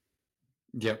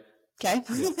 Yep. Okay.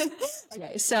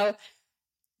 Okay. So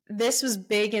this was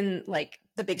big in like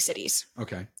the big cities.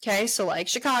 Okay. Okay. So like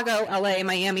Chicago, LA,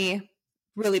 Miami,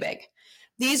 really big.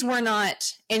 These were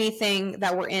not anything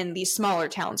that were in these smaller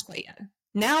towns quite yet.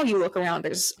 Now you look around,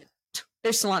 there's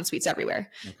salon suites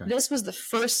everywhere. Okay. This was the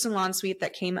first salon suite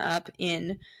that came up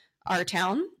in our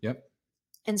town. Yep.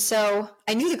 And so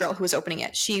I knew the girl who was opening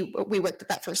it. We worked at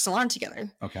that first salon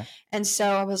together. Okay. And so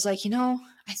I was like,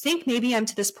 I think maybe I'm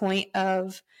to this point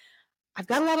of, I've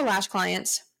got a lot of lash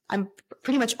clients. I'm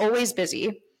pretty much always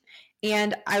busy.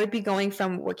 And I would be going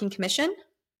from working commission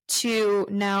to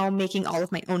now making all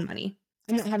of my own money.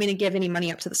 I'm not having to give any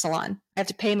money up to the salon. I have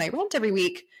to pay my rent every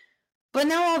week. But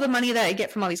now all the money that I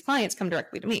get from all these clients come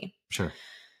directly to me. Sure.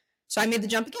 So I made the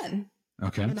jump again.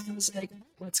 Okay. And I was like,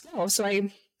 let's go. So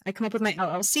I come up with my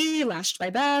LLC, Lashed by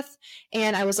Beth,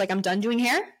 and I was like, I'm done doing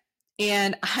hair.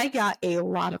 And I got a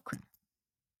lot of crap.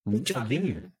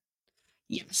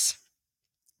 Yes.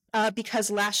 Because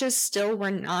lashes still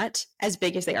were not as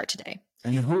big as they are today.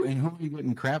 And who are you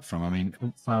getting crap from? I mean,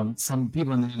 from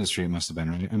people in the industry, it must have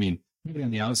been, right? I mean, maybe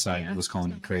on the outside was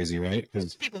calling it crazy, right?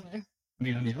 Because people are. I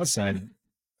mean, on the outside,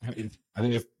 I think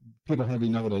if people hardly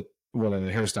know what a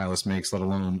hairstylist makes, let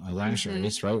alone a lash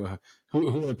artist, right?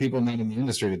 Who are people not in the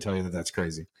industry to tell you that that's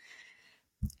crazy?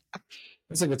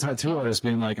 It's like a tattoo artist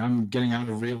being like, I'm getting out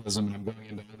of realism and I'm going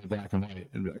into black and white.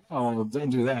 And be like, oh, well, don't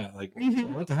do that. Like,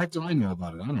 what the heck do I know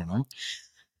about it? I don't know.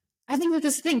 I think that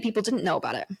this thing, people didn't know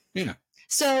about it. Yeah.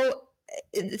 So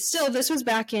still, this was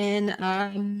back in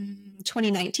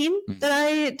 2019 that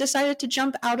I decided to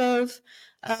jump out of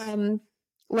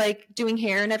like doing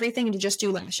hair and everything and to just do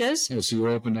lashes. Yeah, so you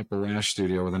opened up a lash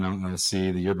studio with an outlet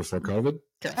C the year before COVID?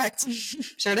 Correct.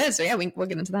 Sure it is. So yeah, we'll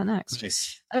get into that next.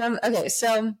 Nice. Okay,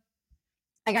 so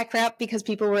I got crap because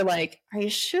people were like, are you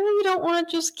sure you don't want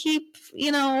to just keep,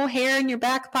 hair in your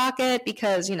back pocket?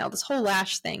 Because, this whole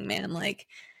lash thing, man, like,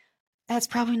 that's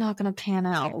probably not going to pan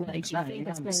out. Like, you think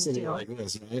it's going to do like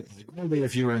this, right? Like, maybe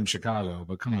if you were in Chicago,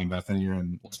 but come on, Bethany, you're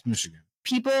in Michigan.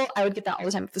 People, I would get that all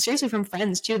the time, seriously, from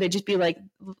friends too. They'd just be like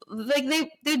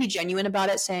they'd be genuine about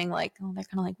it, saying like, oh, they're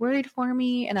kind of like worried for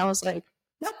me. And I was like,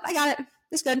 nope, I got it.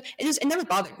 It's good. It never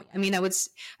bothered me. I mean, I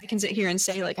can sit here and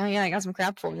say like, oh yeah, I got some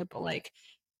crap for it. But like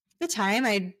at the time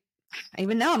I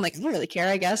even now I'm like, I don't really care.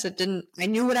 I guess I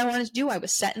knew what I wanted to do. I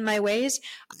was set in my ways.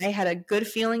 I had a good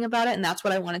feeling about it, and that's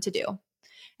what I wanted to do.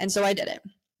 And so I did it.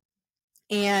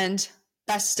 And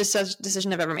best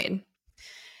decision I've ever made.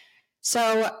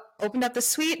 So opened up the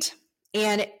suite,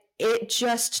 and it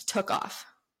just took off.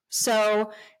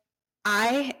 So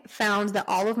I found that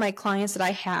all of my clients that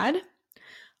I had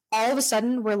all of a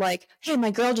sudden were like, hey,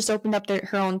 my girl just opened up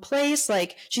her own place.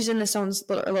 Like, she's in this own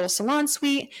little salon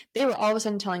suite. They were all of a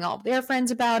sudden telling all of their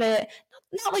friends about it.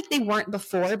 Not like they weren't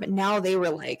before, but now they were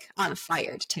like on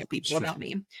fire to tell people about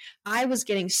me. I was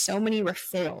getting so many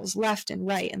referrals left and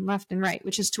right,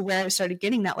 which is to where I started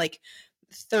getting that like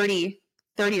 30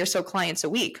 or so clients a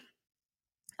week.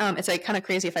 It's like kind of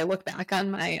crazy if I look back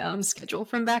on my schedule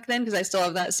from back then, because I still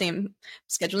have that same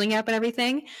scheduling app and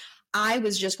everything. I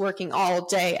was just working all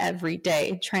day, every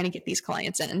day, trying to get these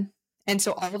clients in. And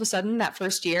so all of a sudden, that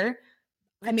first year,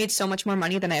 I made so much more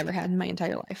money than I ever had in my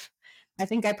entire life. I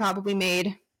think I probably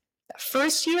made that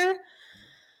first year.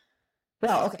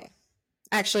 Well, okay.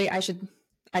 Actually, I should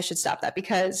stop that,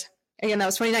 because again, that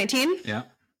was 2019. Yeah.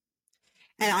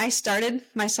 And I started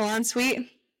my salon suite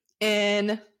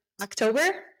in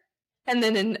October, and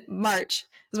then in March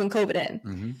is when COVID hit.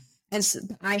 Mm-hmm. And so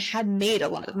I had made a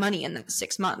lot of money in that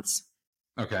 6 months.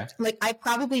 Okay. Like, I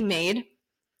probably made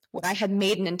what I had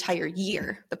made an entire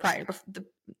year the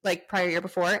prior year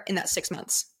before in that 6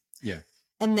 months. Yeah.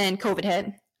 And then COVID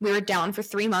hit. We were down for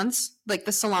 3 months. Like,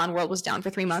 the salon world was down for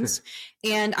 3 months.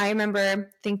 Sure. And I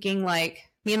remember thinking, like,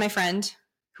 me and my friend,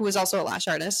 who was also a lash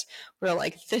artist, were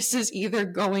like, this is either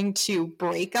going to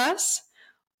break us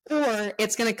or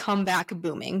it's going to come back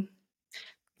booming.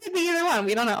 Could be either one.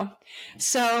 We don't know.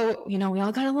 So, we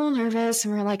all got a little nervous,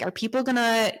 and we're like, are people going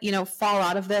to, fall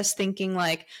out of this thinking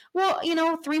like, well,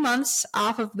 3 months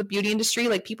off of the beauty industry,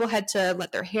 like, people had to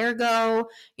let their hair go,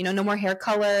 no more hair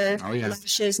color,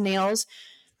 lashes, nails.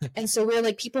 And so we're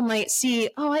like, people might see,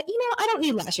 I don't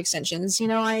need lash extensions.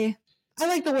 I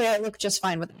like the way I look just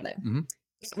fine without it. Mm-hmm.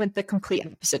 It went the complete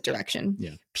opposite direction.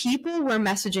 Yeah. People were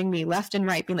messaging me left and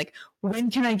right, being like, when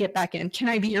can I get back in? Can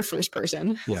I be your first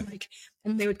person? Yeah.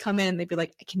 And they would come in and they'd be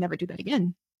like, I can never do that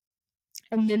again.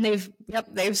 And then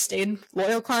they've stayed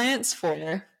loyal clients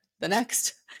for the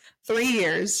next 3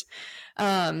 years.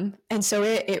 And so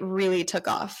it really took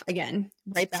off again,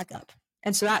 right back up.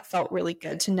 And so that felt really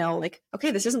good to know, like, okay,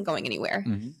 this isn't going anywhere.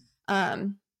 Mm-hmm.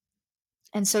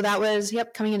 And so that was,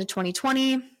 coming into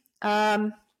 2020.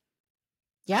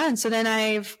 And so then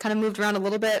I've kind of moved around a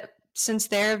little bit since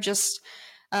there, just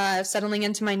settling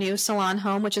into my new salon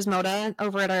home, which is Moda,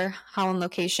 over at our Holland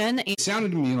location. It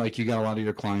sounded to me like you got a lot of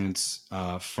your clients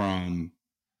from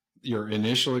your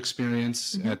initial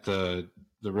experience mm-hmm. at the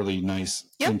really nice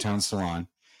in-town salon.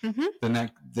 Mm-hmm.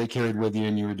 Then they carried with you,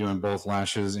 and you were doing both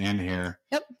lashes and hair.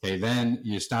 Yep. Okay, then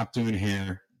you stopped doing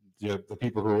hair. The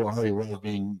people who already love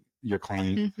being your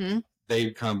client, mm-hmm. they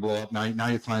kind of blow up. Now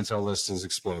your clientele list has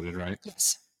exploded, right?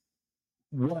 Yes.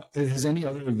 What has any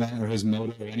other event or has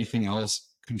Moda or anything else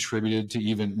contributed to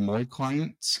even more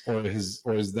clients, or is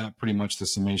that pretty much the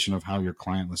summation of how your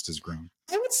client list has grown?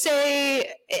 I would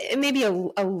say maybe a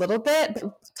little bit,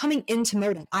 but coming into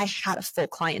Moda, I had a full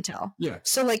clientele. Yeah.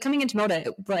 So like coming into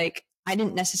Moda, like I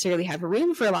didn't necessarily have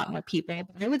room for a lot more people,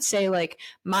 but I would say like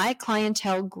my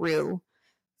clientele grew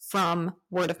from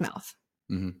word of mouth.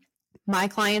 Mm-hmm. My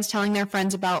clients telling their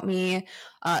friends about me,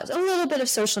 a little bit of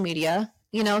social media.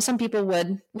 Some people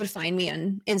would find me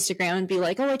on Instagram and be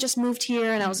like, oh, I just moved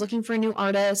here and I was looking for a new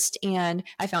artist and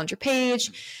I found your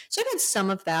page. So I had some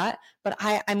of that, but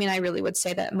I really would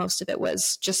say that most of it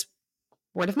was just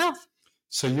word of mouth.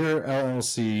 So your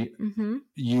LLC, mm-hmm.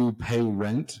 you pay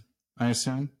rent, I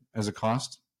assume, as a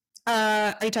cost?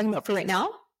 Are you talking about for right now?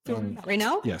 Right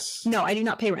now? Yes. No, I do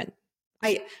not pay rent.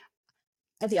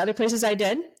 At the other places I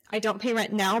don't pay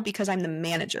rent now because I'm the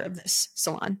manager of this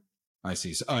salon. I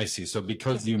see. So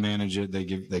because you manage it,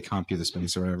 they comp you the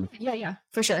space or whatever. Yeah,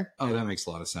 for sure. Oh, that makes a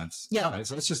lot of sense. Yeah. All right,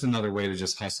 so that's just another way to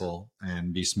just hustle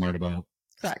and be smart about.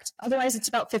 Correct. Otherwise, it's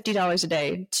about $50 a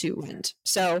day to rent.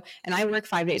 So, and I work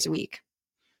 5 days a week.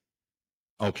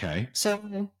 Okay.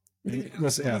 So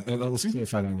let's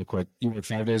clarify that real quick. You work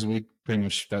 5 days a week, pretty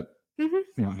much that.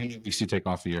 Mm-hmm. How many weeks do you take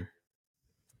off a year?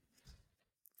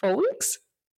 4 weeks.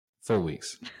 4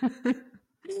 weeks.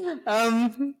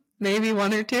 Maybe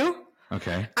 1 or 2.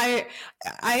 Okay.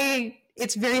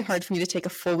 It's very hard for me to take a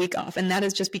full week off. And that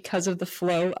is just because of the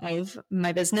flow of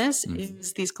my business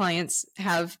is these clients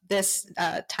have this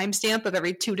timestamp of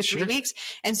every 2 to 3 weeks.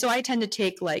 And so I tend to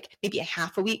take like maybe a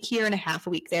half a week here and a half a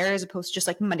week there, as opposed to just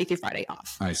like Monday through Friday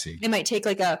off. I see. It might take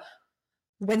like a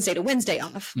Wednesday to Wednesday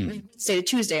off, Wednesday to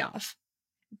Tuesday off.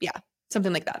 Yeah.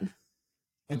 Something like that.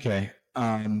 Okay.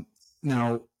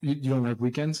 Now you don't work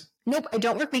weekends? Nope, I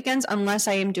don't work weekends unless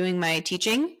I am doing my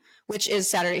teaching, which is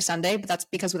Saturday, Sunday, but that's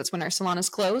because that's when our salon is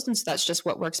closed, and so that's just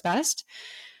what works best.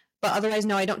 But otherwise,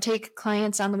 no, I don't take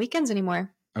clients on the weekends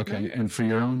anymore. Okay. And for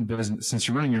your own business, since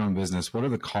you're running your own business, what are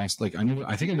the costs? Like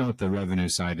I think I know what the revenue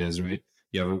side is, right?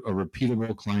 You have a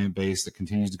repeatable client base that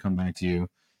continues to come back to you,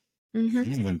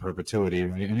 even in perpetuity,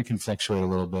 right? And it can fluctuate a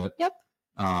little bit. Yep.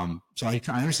 So I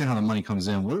understand how the money comes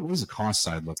in. What does the cost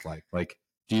side look like? Like,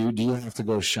 do you have to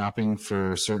go shopping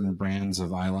for certain brands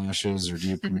of eyelashes, or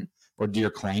do your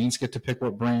clients get to pick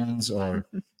what brands, or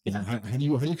how do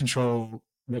you control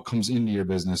what comes into your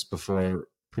business before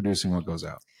producing what goes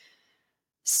out?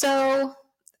 So,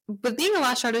 with being a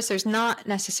lash artist, there's not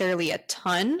necessarily a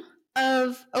ton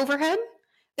of overhead.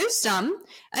 There's some,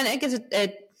 and I guess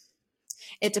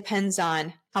it depends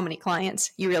on how many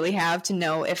clients you really have to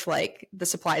know if like the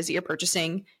supplies that you're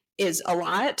purchasing is a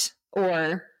lot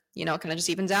or, kind of just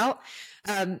evens out.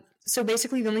 So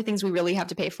basically the only things we really have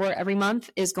to pay for every month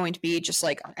is going to be just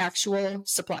like our actual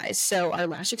supplies. So our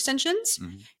lash extensions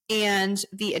and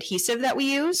the adhesive that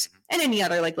we use and any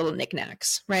other like little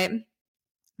knickknacks, right?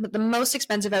 But the most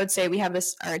expensive, I would say,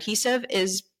 our adhesive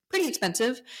is pretty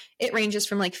expensive. It ranges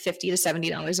from like $50 to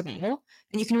 $70 a bottle,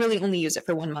 and you can really only use it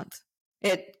for 1 month.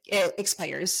 It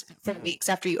expires 4 weeks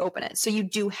after you open it. So you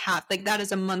do have, that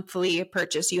is a monthly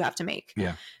purchase you have to make.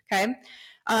 Yeah. Okay.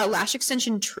 Lash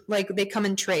extension, they come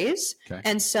in trays. Okay.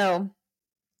 And so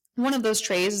one of those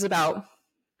trays is about,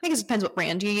 I guess it depends what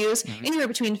brand you use, anywhere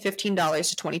between $15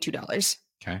 to $22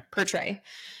 per tray.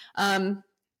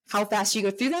 How fast you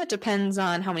go through that depends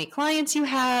on how many clients you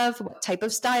have, what type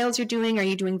of styles you're doing. Are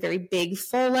you doing very big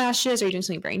full lashes? Are you doing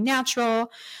something very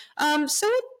natural? So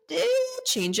it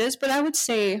changes, but I would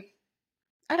say,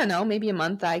 I don't know, maybe a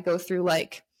month I go through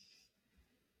like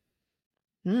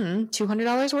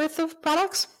 $200 worth of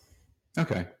products.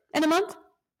 Okay. In a month,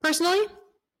 personally.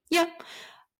 Yeah.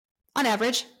 On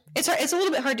average. It's a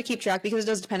little bit hard to keep track because it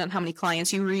does depend on how many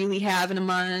clients you really have in a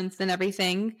month and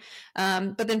everything.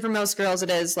 But then for most girls, it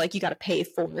is like you got to pay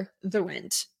for the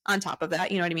rent on top of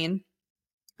that. You know what I mean?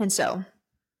 And so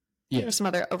there are some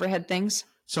other overhead things.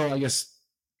 So I guess,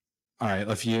 all right,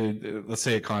 let's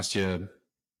say it cost you,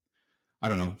 I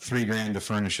don't know, $3,000 to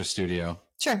furnish a studio.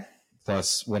 Sure.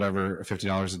 Plus whatever,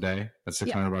 $50 a day. That's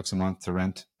 $600 a month to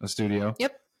rent a studio.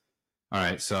 Yep. All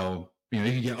right. So, you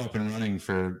can get up and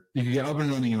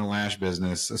running in the lash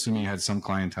business, assuming you had some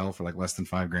clientele for like less than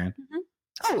 $5,000. Mm-hmm.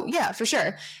 Oh yeah, for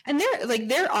sure. And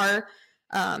there are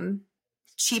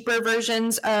cheaper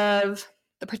versions of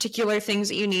the particular things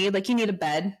that you need. Like you need a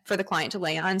bed for the client to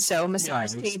lay on. So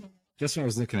massage table. That's what I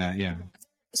was looking at. Yeah.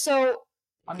 So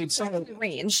I mean,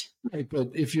 range. Right, but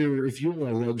if you're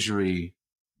a luxury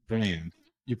brand,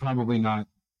 you're probably not,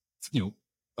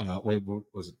 what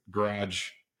was it?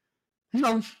 Garage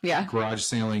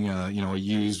sailing, a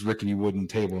used rickety wooden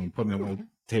table and putting a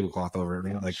tablecloth over it.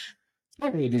 Right? Like, it's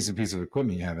probably a decent piece of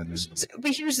equipment you have in this.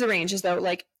 But here's the range: is though,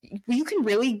 like, you can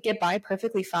really get by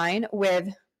perfectly fine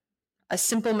with a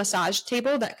simple massage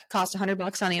table that could cost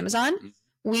 $100 on Amazon. Mm-hmm.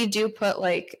 We do put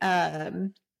like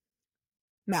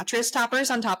mattress toppers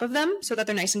on top of them so that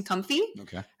they're nice and comfy.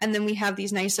 Okay. And then we have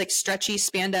these nice like stretchy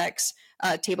spandex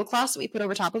tablecloths that we put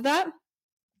over top of that.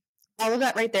 All of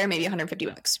that right there, maybe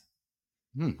 $150.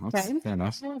 Okay. Fair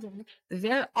enough.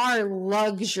 There are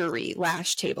luxury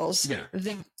lash tables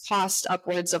that cost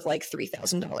upwards of like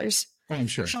 $3,000. I'm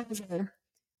sure. However,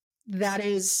 that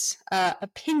is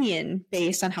opinion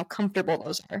based on how comfortable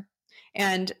those are.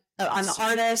 And on the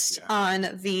artist, on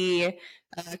the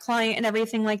client and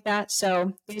everything like that.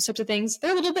 So these types of things,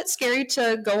 they're a little bit scary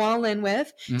to go all in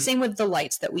with. Mm-hmm. Same with the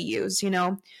lights that we use.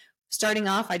 Starting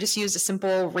off, I just used a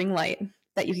simple ring light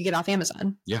that you could get off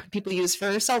Amazon. Yeah. People use for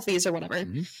selfies or whatever.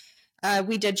 Mm-hmm.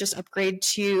 We did just upgrade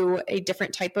to a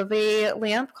different type of a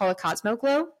lamp called a Cosmo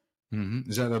Glow. Mm-hmm.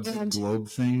 Is that a big globe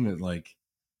thing that like...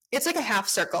 It's like a half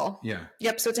circle. Yeah.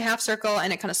 Yep. So it's a half circle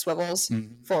and it kind of swivels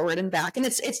forward and back. And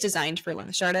it's designed for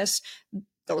lash artists.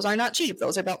 Those are not cheap.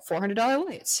 Those are about $400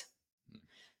 lights.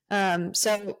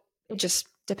 So it just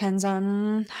depends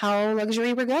on how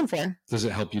luxury we're going for. Does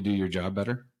it help you do your job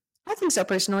better? I think so,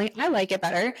 personally. I like it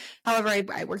better. However,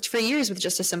 I worked for years with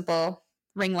just a simple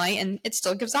ring light, and it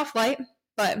still gives off light.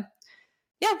 But,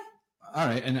 yeah. All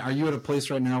right. And are you at a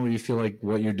place right now where you feel like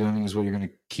what you're doing is what you're going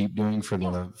to keep doing for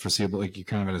the foreseeable? Like you're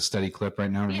kind of at a steady clip right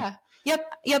now, right? Yeah.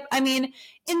 Yep. I mean,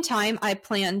 in time, I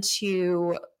plan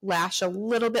to lash a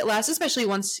little bit less, especially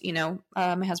once, my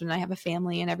husband and I have a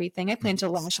family and everything. I plan to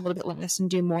lash a little bit less and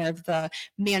do more of the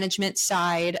management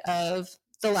side of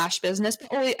the lash business. But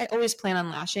I always plan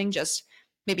on lashing just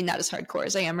maybe not as hardcore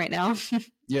as I am right now.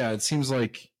 Yeah, it seems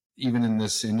like even in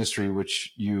this industry,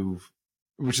 which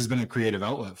has been a creative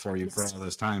outlet for you for all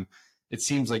this time, it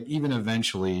seems like even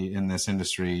eventually in this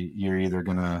industry, you're either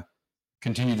going to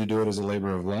continue to do it as a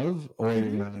labor of love, or you're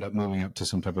going to end up moving up to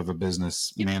some type of a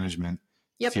business management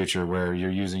future where you're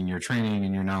using your training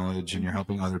and your knowledge and you're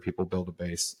helping other people build a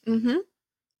base.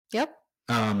 Yep.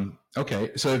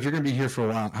 Okay. So if you're going to be here for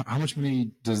a while, how much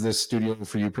money does this studio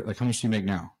for you, like how much do you make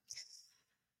now?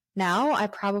 Now I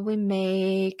probably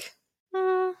make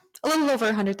a little over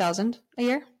 100,000 a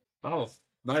year. Oh,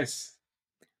 nice.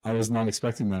 I was not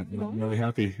expecting that. I'm really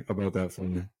happy about that for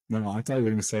you. No, I thought you were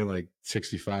going to say like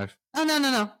 65. Oh,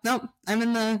 no. I'm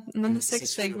in the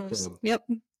six figures. Yep.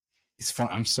 It's fun.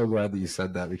 I'm so glad that you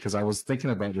said that, because I was thinking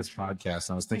about this podcast.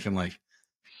 And I was thinking like,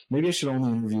 maybe I should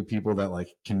only interview people that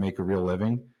like can make a real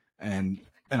living. And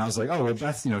I was like, oh, well,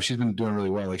 Beth, she's been doing really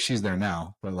well. Like she's there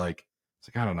now, but like, it's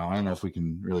like, I don't know if we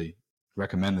can really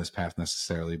recommend this path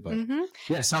necessarily, but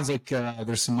yeah, it sounds like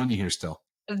there's some money here still.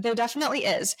 There definitely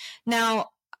is. Now,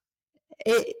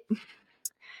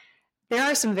 there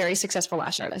are some very successful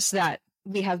lash artists that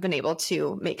we have been able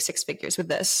to make six figures with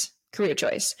this career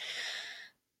choice.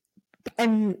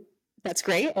 And that's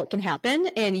great. It can happen.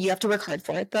 And you have to work hard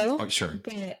for it, though. Oh, sure.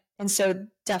 And so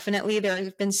definitely there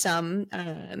have been some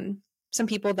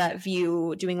people that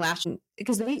view doing lash,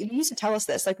 because they used to tell us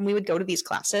this, like when we would go to these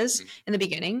classes in the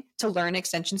beginning to learn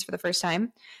extensions for the first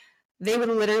time, they would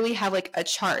literally have like a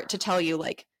chart to tell you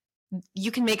like, you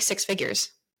can make six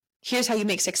figures. Here's how you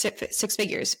make six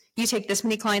figures. You take this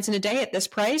many clients in a day at this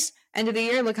price. End of the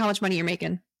year, look how much money you're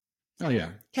making. Oh, yeah.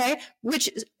 Okay. Which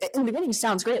in the beginning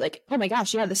sounds great. Like, oh my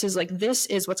gosh, yeah, this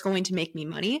is what's going to make me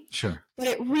money. Sure. But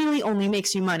it really only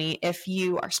makes you money if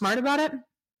you are smart about it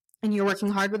and you're working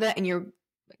hard with it and you're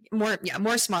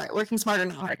more smart, working smarter,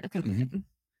 not harder.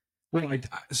 Well,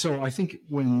 so I think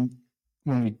when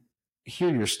we hear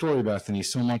your story, Bethany,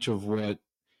 so much of what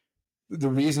the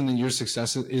reason that your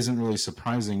success isn't really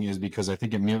surprising is because I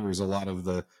think it mirrors a lot of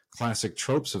the classic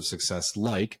tropes of success,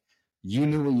 like you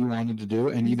knew what you wanted to do,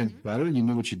 and even better, you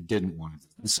knew what you didn't want to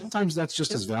do. And sometimes that's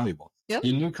just as valuable. Yep.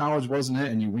 You knew college wasn't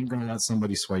it, and you weren't going to let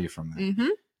somebody sway you from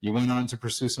that. You went on to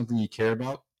pursue something you care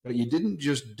about, but you didn't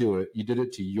just do it. You did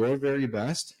it to your very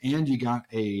best, and you got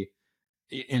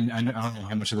and I don't know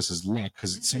how much of this is luck,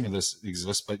 because some of this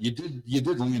exists, but you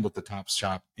did land at the top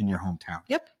shop in your hometown.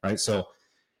 Yep. Right? So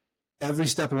every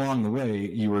step along the way,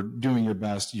 you were doing your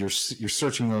best. You're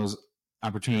searching those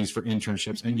opportunities for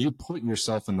internships, and you put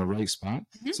yourself in the right spot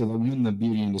so that when the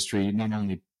beauty industry not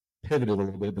only pivoted a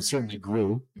little bit, but certainly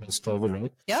grew post-COVID,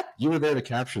 right? Yep. You were there to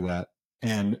capture that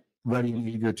and ready and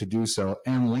eager to do so.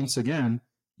 And once again,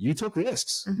 you took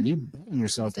risks. You bet on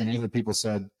yourself, and other people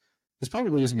said, this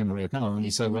probably isn't going to work out. And you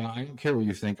said, well, I don't care what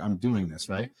you think. I'm doing this,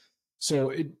 right?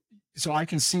 So I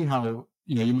can see how,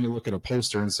 you may look at a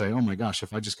poster and say, oh my gosh,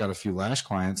 if I just got a few lash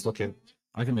clients,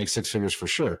 I can make six figures for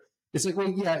sure. It's like, well,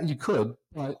 yeah, you could,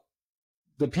 but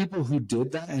the people who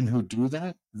did that and who do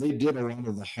that, they did a lot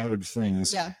of the hard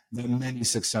things that many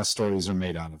success stories are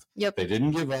made out of. Yep. They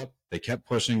didn't give up. They kept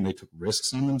pushing. They took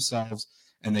risks on themselves,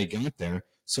 and they got there.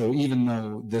 So even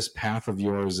though this path of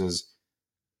yours is,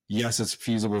 yes, it's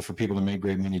feasible for people to make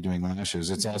great money doing lashes,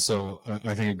 it's also,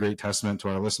 I think, a great testament to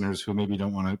our listeners who maybe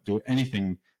don't want to do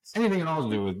anything at all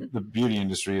to do with the beauty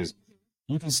industry, is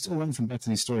you can still learn from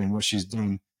Bethany's story and what she's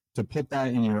done to put that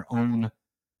in your own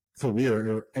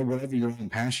career or whatever your own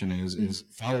passion is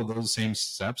follow those same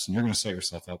steps, and you're going to set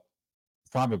yourself up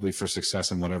probably for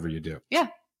success in whatever you do. Yeah.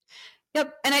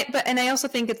 Yep. And I also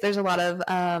think that there's a lot of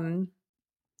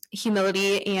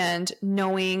humility and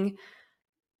knowing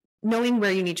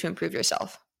where you need to improve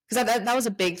yourself. Because that was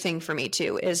a big thing for me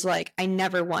too, is like, I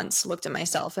never once looked at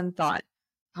myself and thought,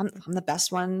 I'm the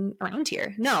best one around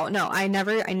here. No, I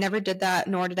never did that.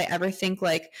 Nor did I ever think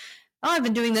like, oh, I've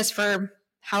been doing this for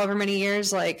however many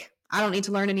years. Like, I don't need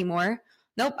to learn anymore.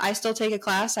 Nope. I still take a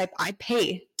class. I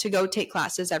pay to go take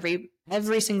classes every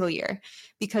single year,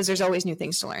 because there's always new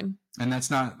things to learn. And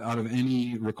that's not out of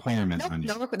any requirement on you.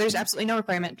 No, there's absolutely no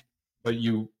requirement. But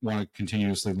you want to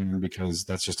continuously learn because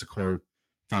that's just a core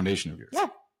foundation of yours. Yeah.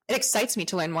 It excites me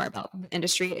to learn more about the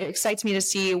industry. It excites me to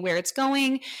see where it's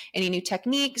going, any new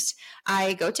techniques.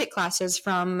 I go take classes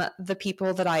from the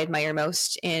people that I admire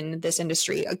most in this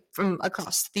industry from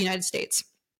across the United States.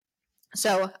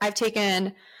 So I've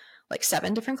taken like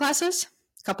 7 different classes.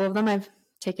 A couple of them I've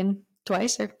taken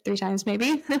twice or 3 times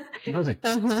maybe. Really?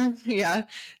 Yeah.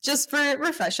 Just for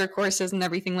refresher courses and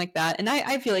everything like that. And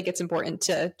I feel like it's important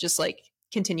to just like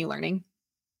continue learning.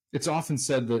 It's often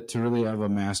said that to really have a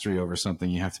mastery over something,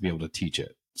 you have to be able to teach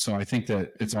it. So I think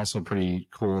that it's also pretty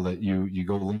cool that you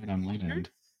go learn on one end,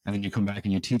 and then you come back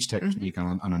and you teach technique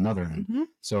on another end.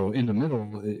 So in the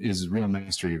middle is real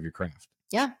mastery of your craft.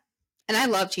 Yeah. And I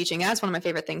love teaching. That's one of my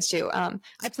favorite things too.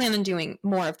 I plan on doing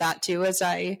more of that too as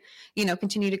I,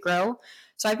 continue to grow.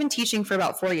 So I've been teaching for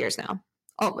about 4 years now.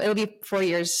 Oh, it'll be 4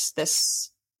 years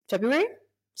this February.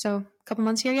 So a couple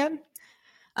months here yet.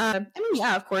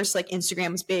 Yeah, of course, like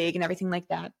Instagram was big and everything like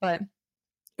that, but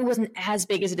it wasn't as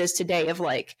big as it is today of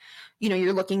like,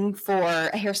 you're looking for a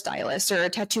hairstylist or a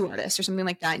tattoo artist or something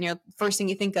like that. And first thing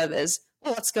you think of is,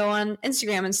 well, let's go on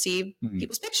Instagram and see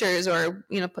people's pictures or,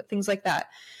 put things like that.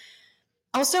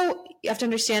 Also, you have to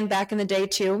understand back in the day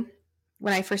too,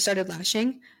 when I first started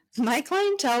lashing, my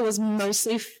clientele was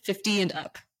mostly 50 and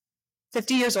up,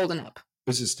 50 years old and up.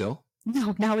 Is it still?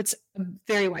 No, now it's a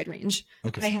very wide range.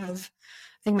 Okay. I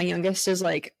think my youngest is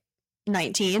like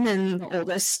 19 and the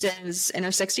oldest is in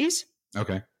her 60s.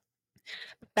 Okay.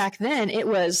 Back then, it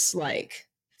was like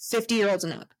 50-year-olds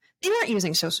and up. They weren't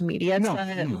using social media. No,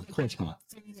 of course not.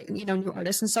 New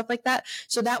artists and stuff like that.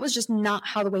 So that was just not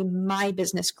how the way my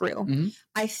business grew.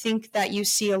 I think that you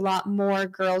see a lot more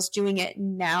girls doing it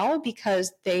now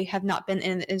because they have not been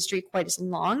in the industry quite as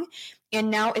long. And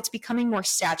now it's becoming more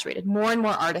saturated. More and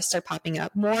more artists are popping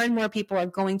up. More and more people are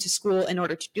going to school in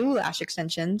order to do lash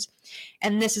extensions.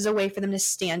 And this is a way for them to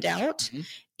stand out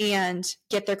and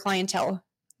get their clientele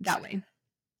that way.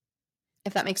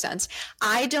 If that makes sense.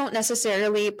 I don't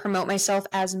necessarily promote myself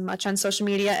as much on social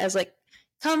media as like,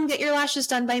 come get your lashes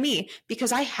done by me,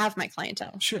 because I have my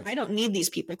clientele. Sure. I don't need these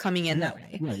people coming in that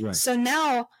way. Right. So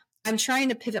now I'm trying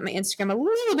to pivot my Instagram a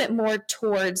little bit more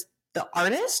towards the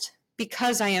artist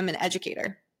because I am an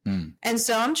educator. And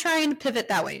so I'm trying to pivot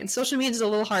that way. And social media is a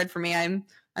little hard for me.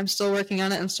 I'm still working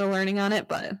on it. I'm still learning on it,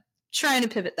 but trying to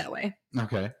pivot that way.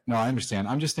 Okay. No, I understand.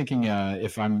 I'm just thinking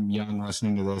if I'm young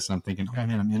listening to this, I'm thinking, oh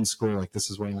man, I'm in school. Like,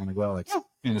 this is where I want to go. Like,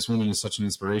 man, this woman is such an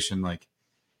inspiration. Like,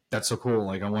 that's so cool.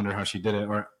 Like, I wonder how she did it.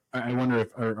 Or I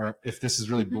wonder if this is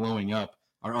really blowing up.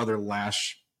 Are other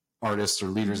lash artists or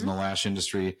leaders in the lash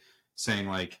industry saying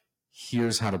like,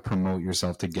 here's how to promote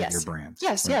yourself to get your brand?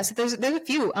 Yes. There's a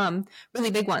few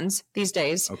really big ones these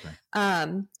days. Okay.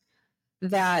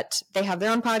 That they have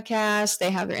their own podcasts, they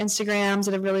have their Instagrams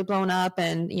that have really blown up,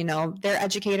 and they're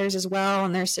educators as well,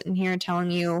 and they're sitting here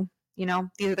telling you,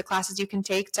 these are the classes you can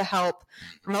take to help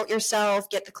promote yourself,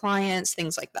 get the clients,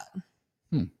 things like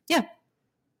that. Yeah,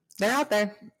 they're out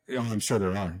there. I'm sure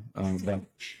there are. But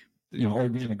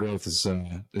organic growth is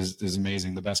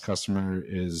amazing. The best customer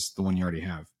is the one you already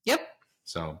have. Yep.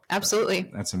 So absolutely,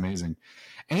 that's amazing.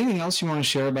 Anything else you want to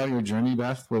share about your journey,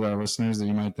 Beth, with our listeners that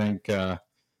you might think?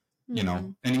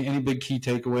 Any big key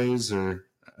takeaways or,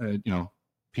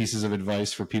 pieces of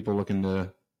advice for people looking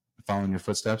to follow in your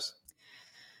footsteps?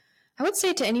 I would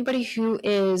say to anybody who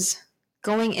is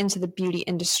going into the beauty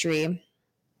industry,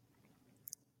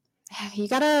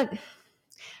 I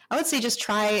would say just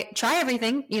try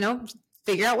everything,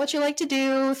 figure out what you like to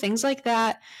do, things like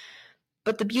that.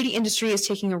 But the beauty industry is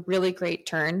taking a really great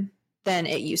turn than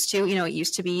it used to. It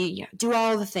used to be do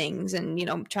all the things and,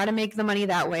 try to make the money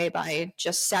that way by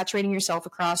just saturating yourself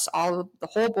across the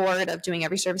whole board of doing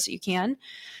every service that you can.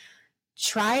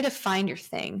 Try to find your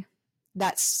thing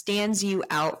that stands you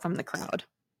out from the crowd.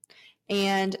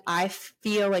 And I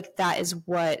feel like that is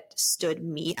what stood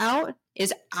me out,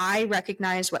 is I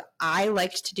recognized what I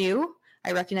liked to do.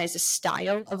 I recognized the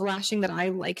style of lashing that I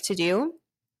like to do,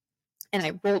 and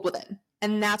I rolled with it.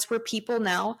 And that's where people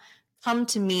now come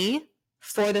to me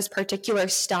for this particular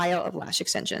style of lash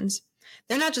extensions.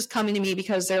 They're not just coming to me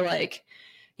because they're like,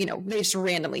 they just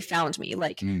randomly found me.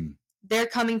 Like, they're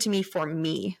coming to me for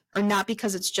me, or not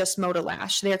because it's just Moda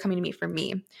Lash. They're coming to me for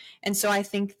me. And so I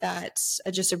think that's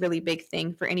just a really big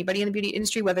thing for anybody in the beauty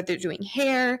industry, whether they're doing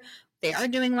hair, they are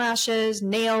doing lashes,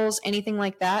 nails, anything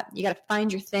like that. You got to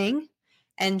find your thing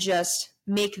and just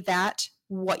make that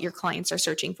what your clients are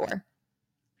searching for.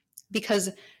 Because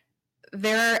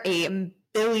there are a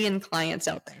billion clients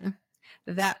out there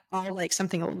that all like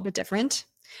something a little bit different.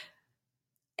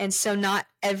 And so not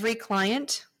every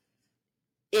client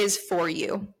is for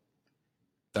you.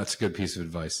 That's a good piece of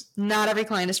advice. Not every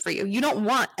client is for you. You don't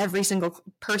want every single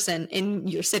person in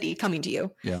your city coming to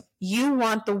you. Yeah. You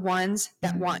want the ones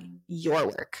that want your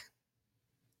work.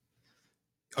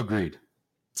 Agreed.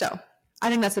 So I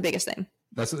think that's the biggest thing.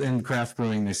 That's in craft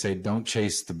brewing. They say, don't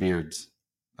chase the beards.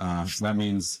 That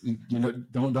means,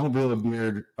 don't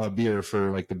brew a beer for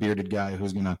like the bearded guy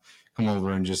who's going to come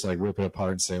over and just like rip it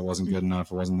apart and say it wasn't good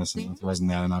enough. It wasn't this enough. It wasn't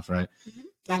that enough. Right.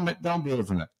 Don't brew it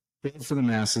for that. Brew it for the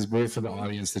masses, brew it for the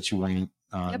audience that you want.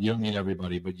 You don't need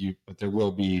everybody, but there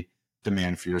will be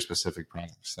demand for your specific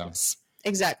product. So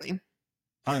Exactly.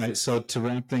 All right. So to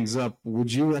wrap things up,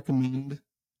 would you recommend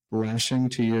lashing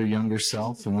to your younger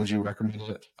self, and would you recommend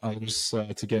it others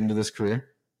to get into this career?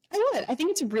 I would. I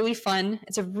think it's really fun.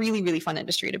 It's a really, really fun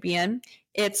industry to be in.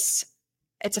 It's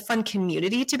a fun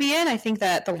community to be in. I think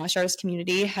that the lash artist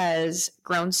community has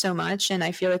grown so much, and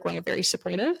I feel like we're very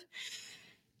supportive.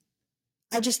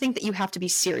 I just think that you have to be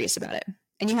serious about it,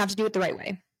 and you have to do it the right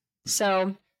way.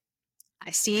 So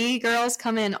I see girls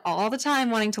come in all the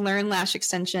time wanting to learn lash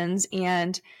extensions,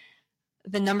 and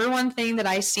the number one thing that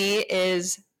I see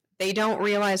is they don't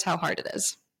realize how hard it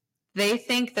is. They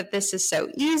think that this is so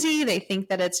easy. They think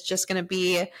that it's just going to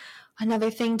be another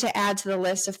thing to add to the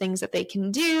list of things that they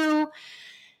can do.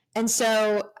 And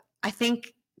so I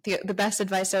think the best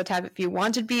advice I would have if you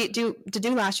want to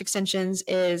do lash extensions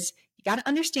is you got to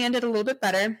understand it a little bit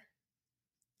better,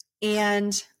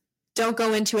 and don't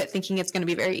go into it thinking it's going to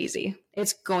be very easy.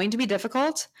 It's going to be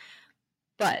difficult,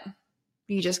 but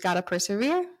you just got to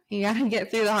persevere. You got to get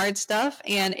through the hard stuff,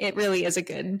 and it really is a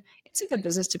good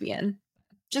business to be in.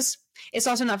 Just, it's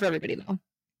also not for everybody though.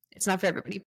 It's not for everybody.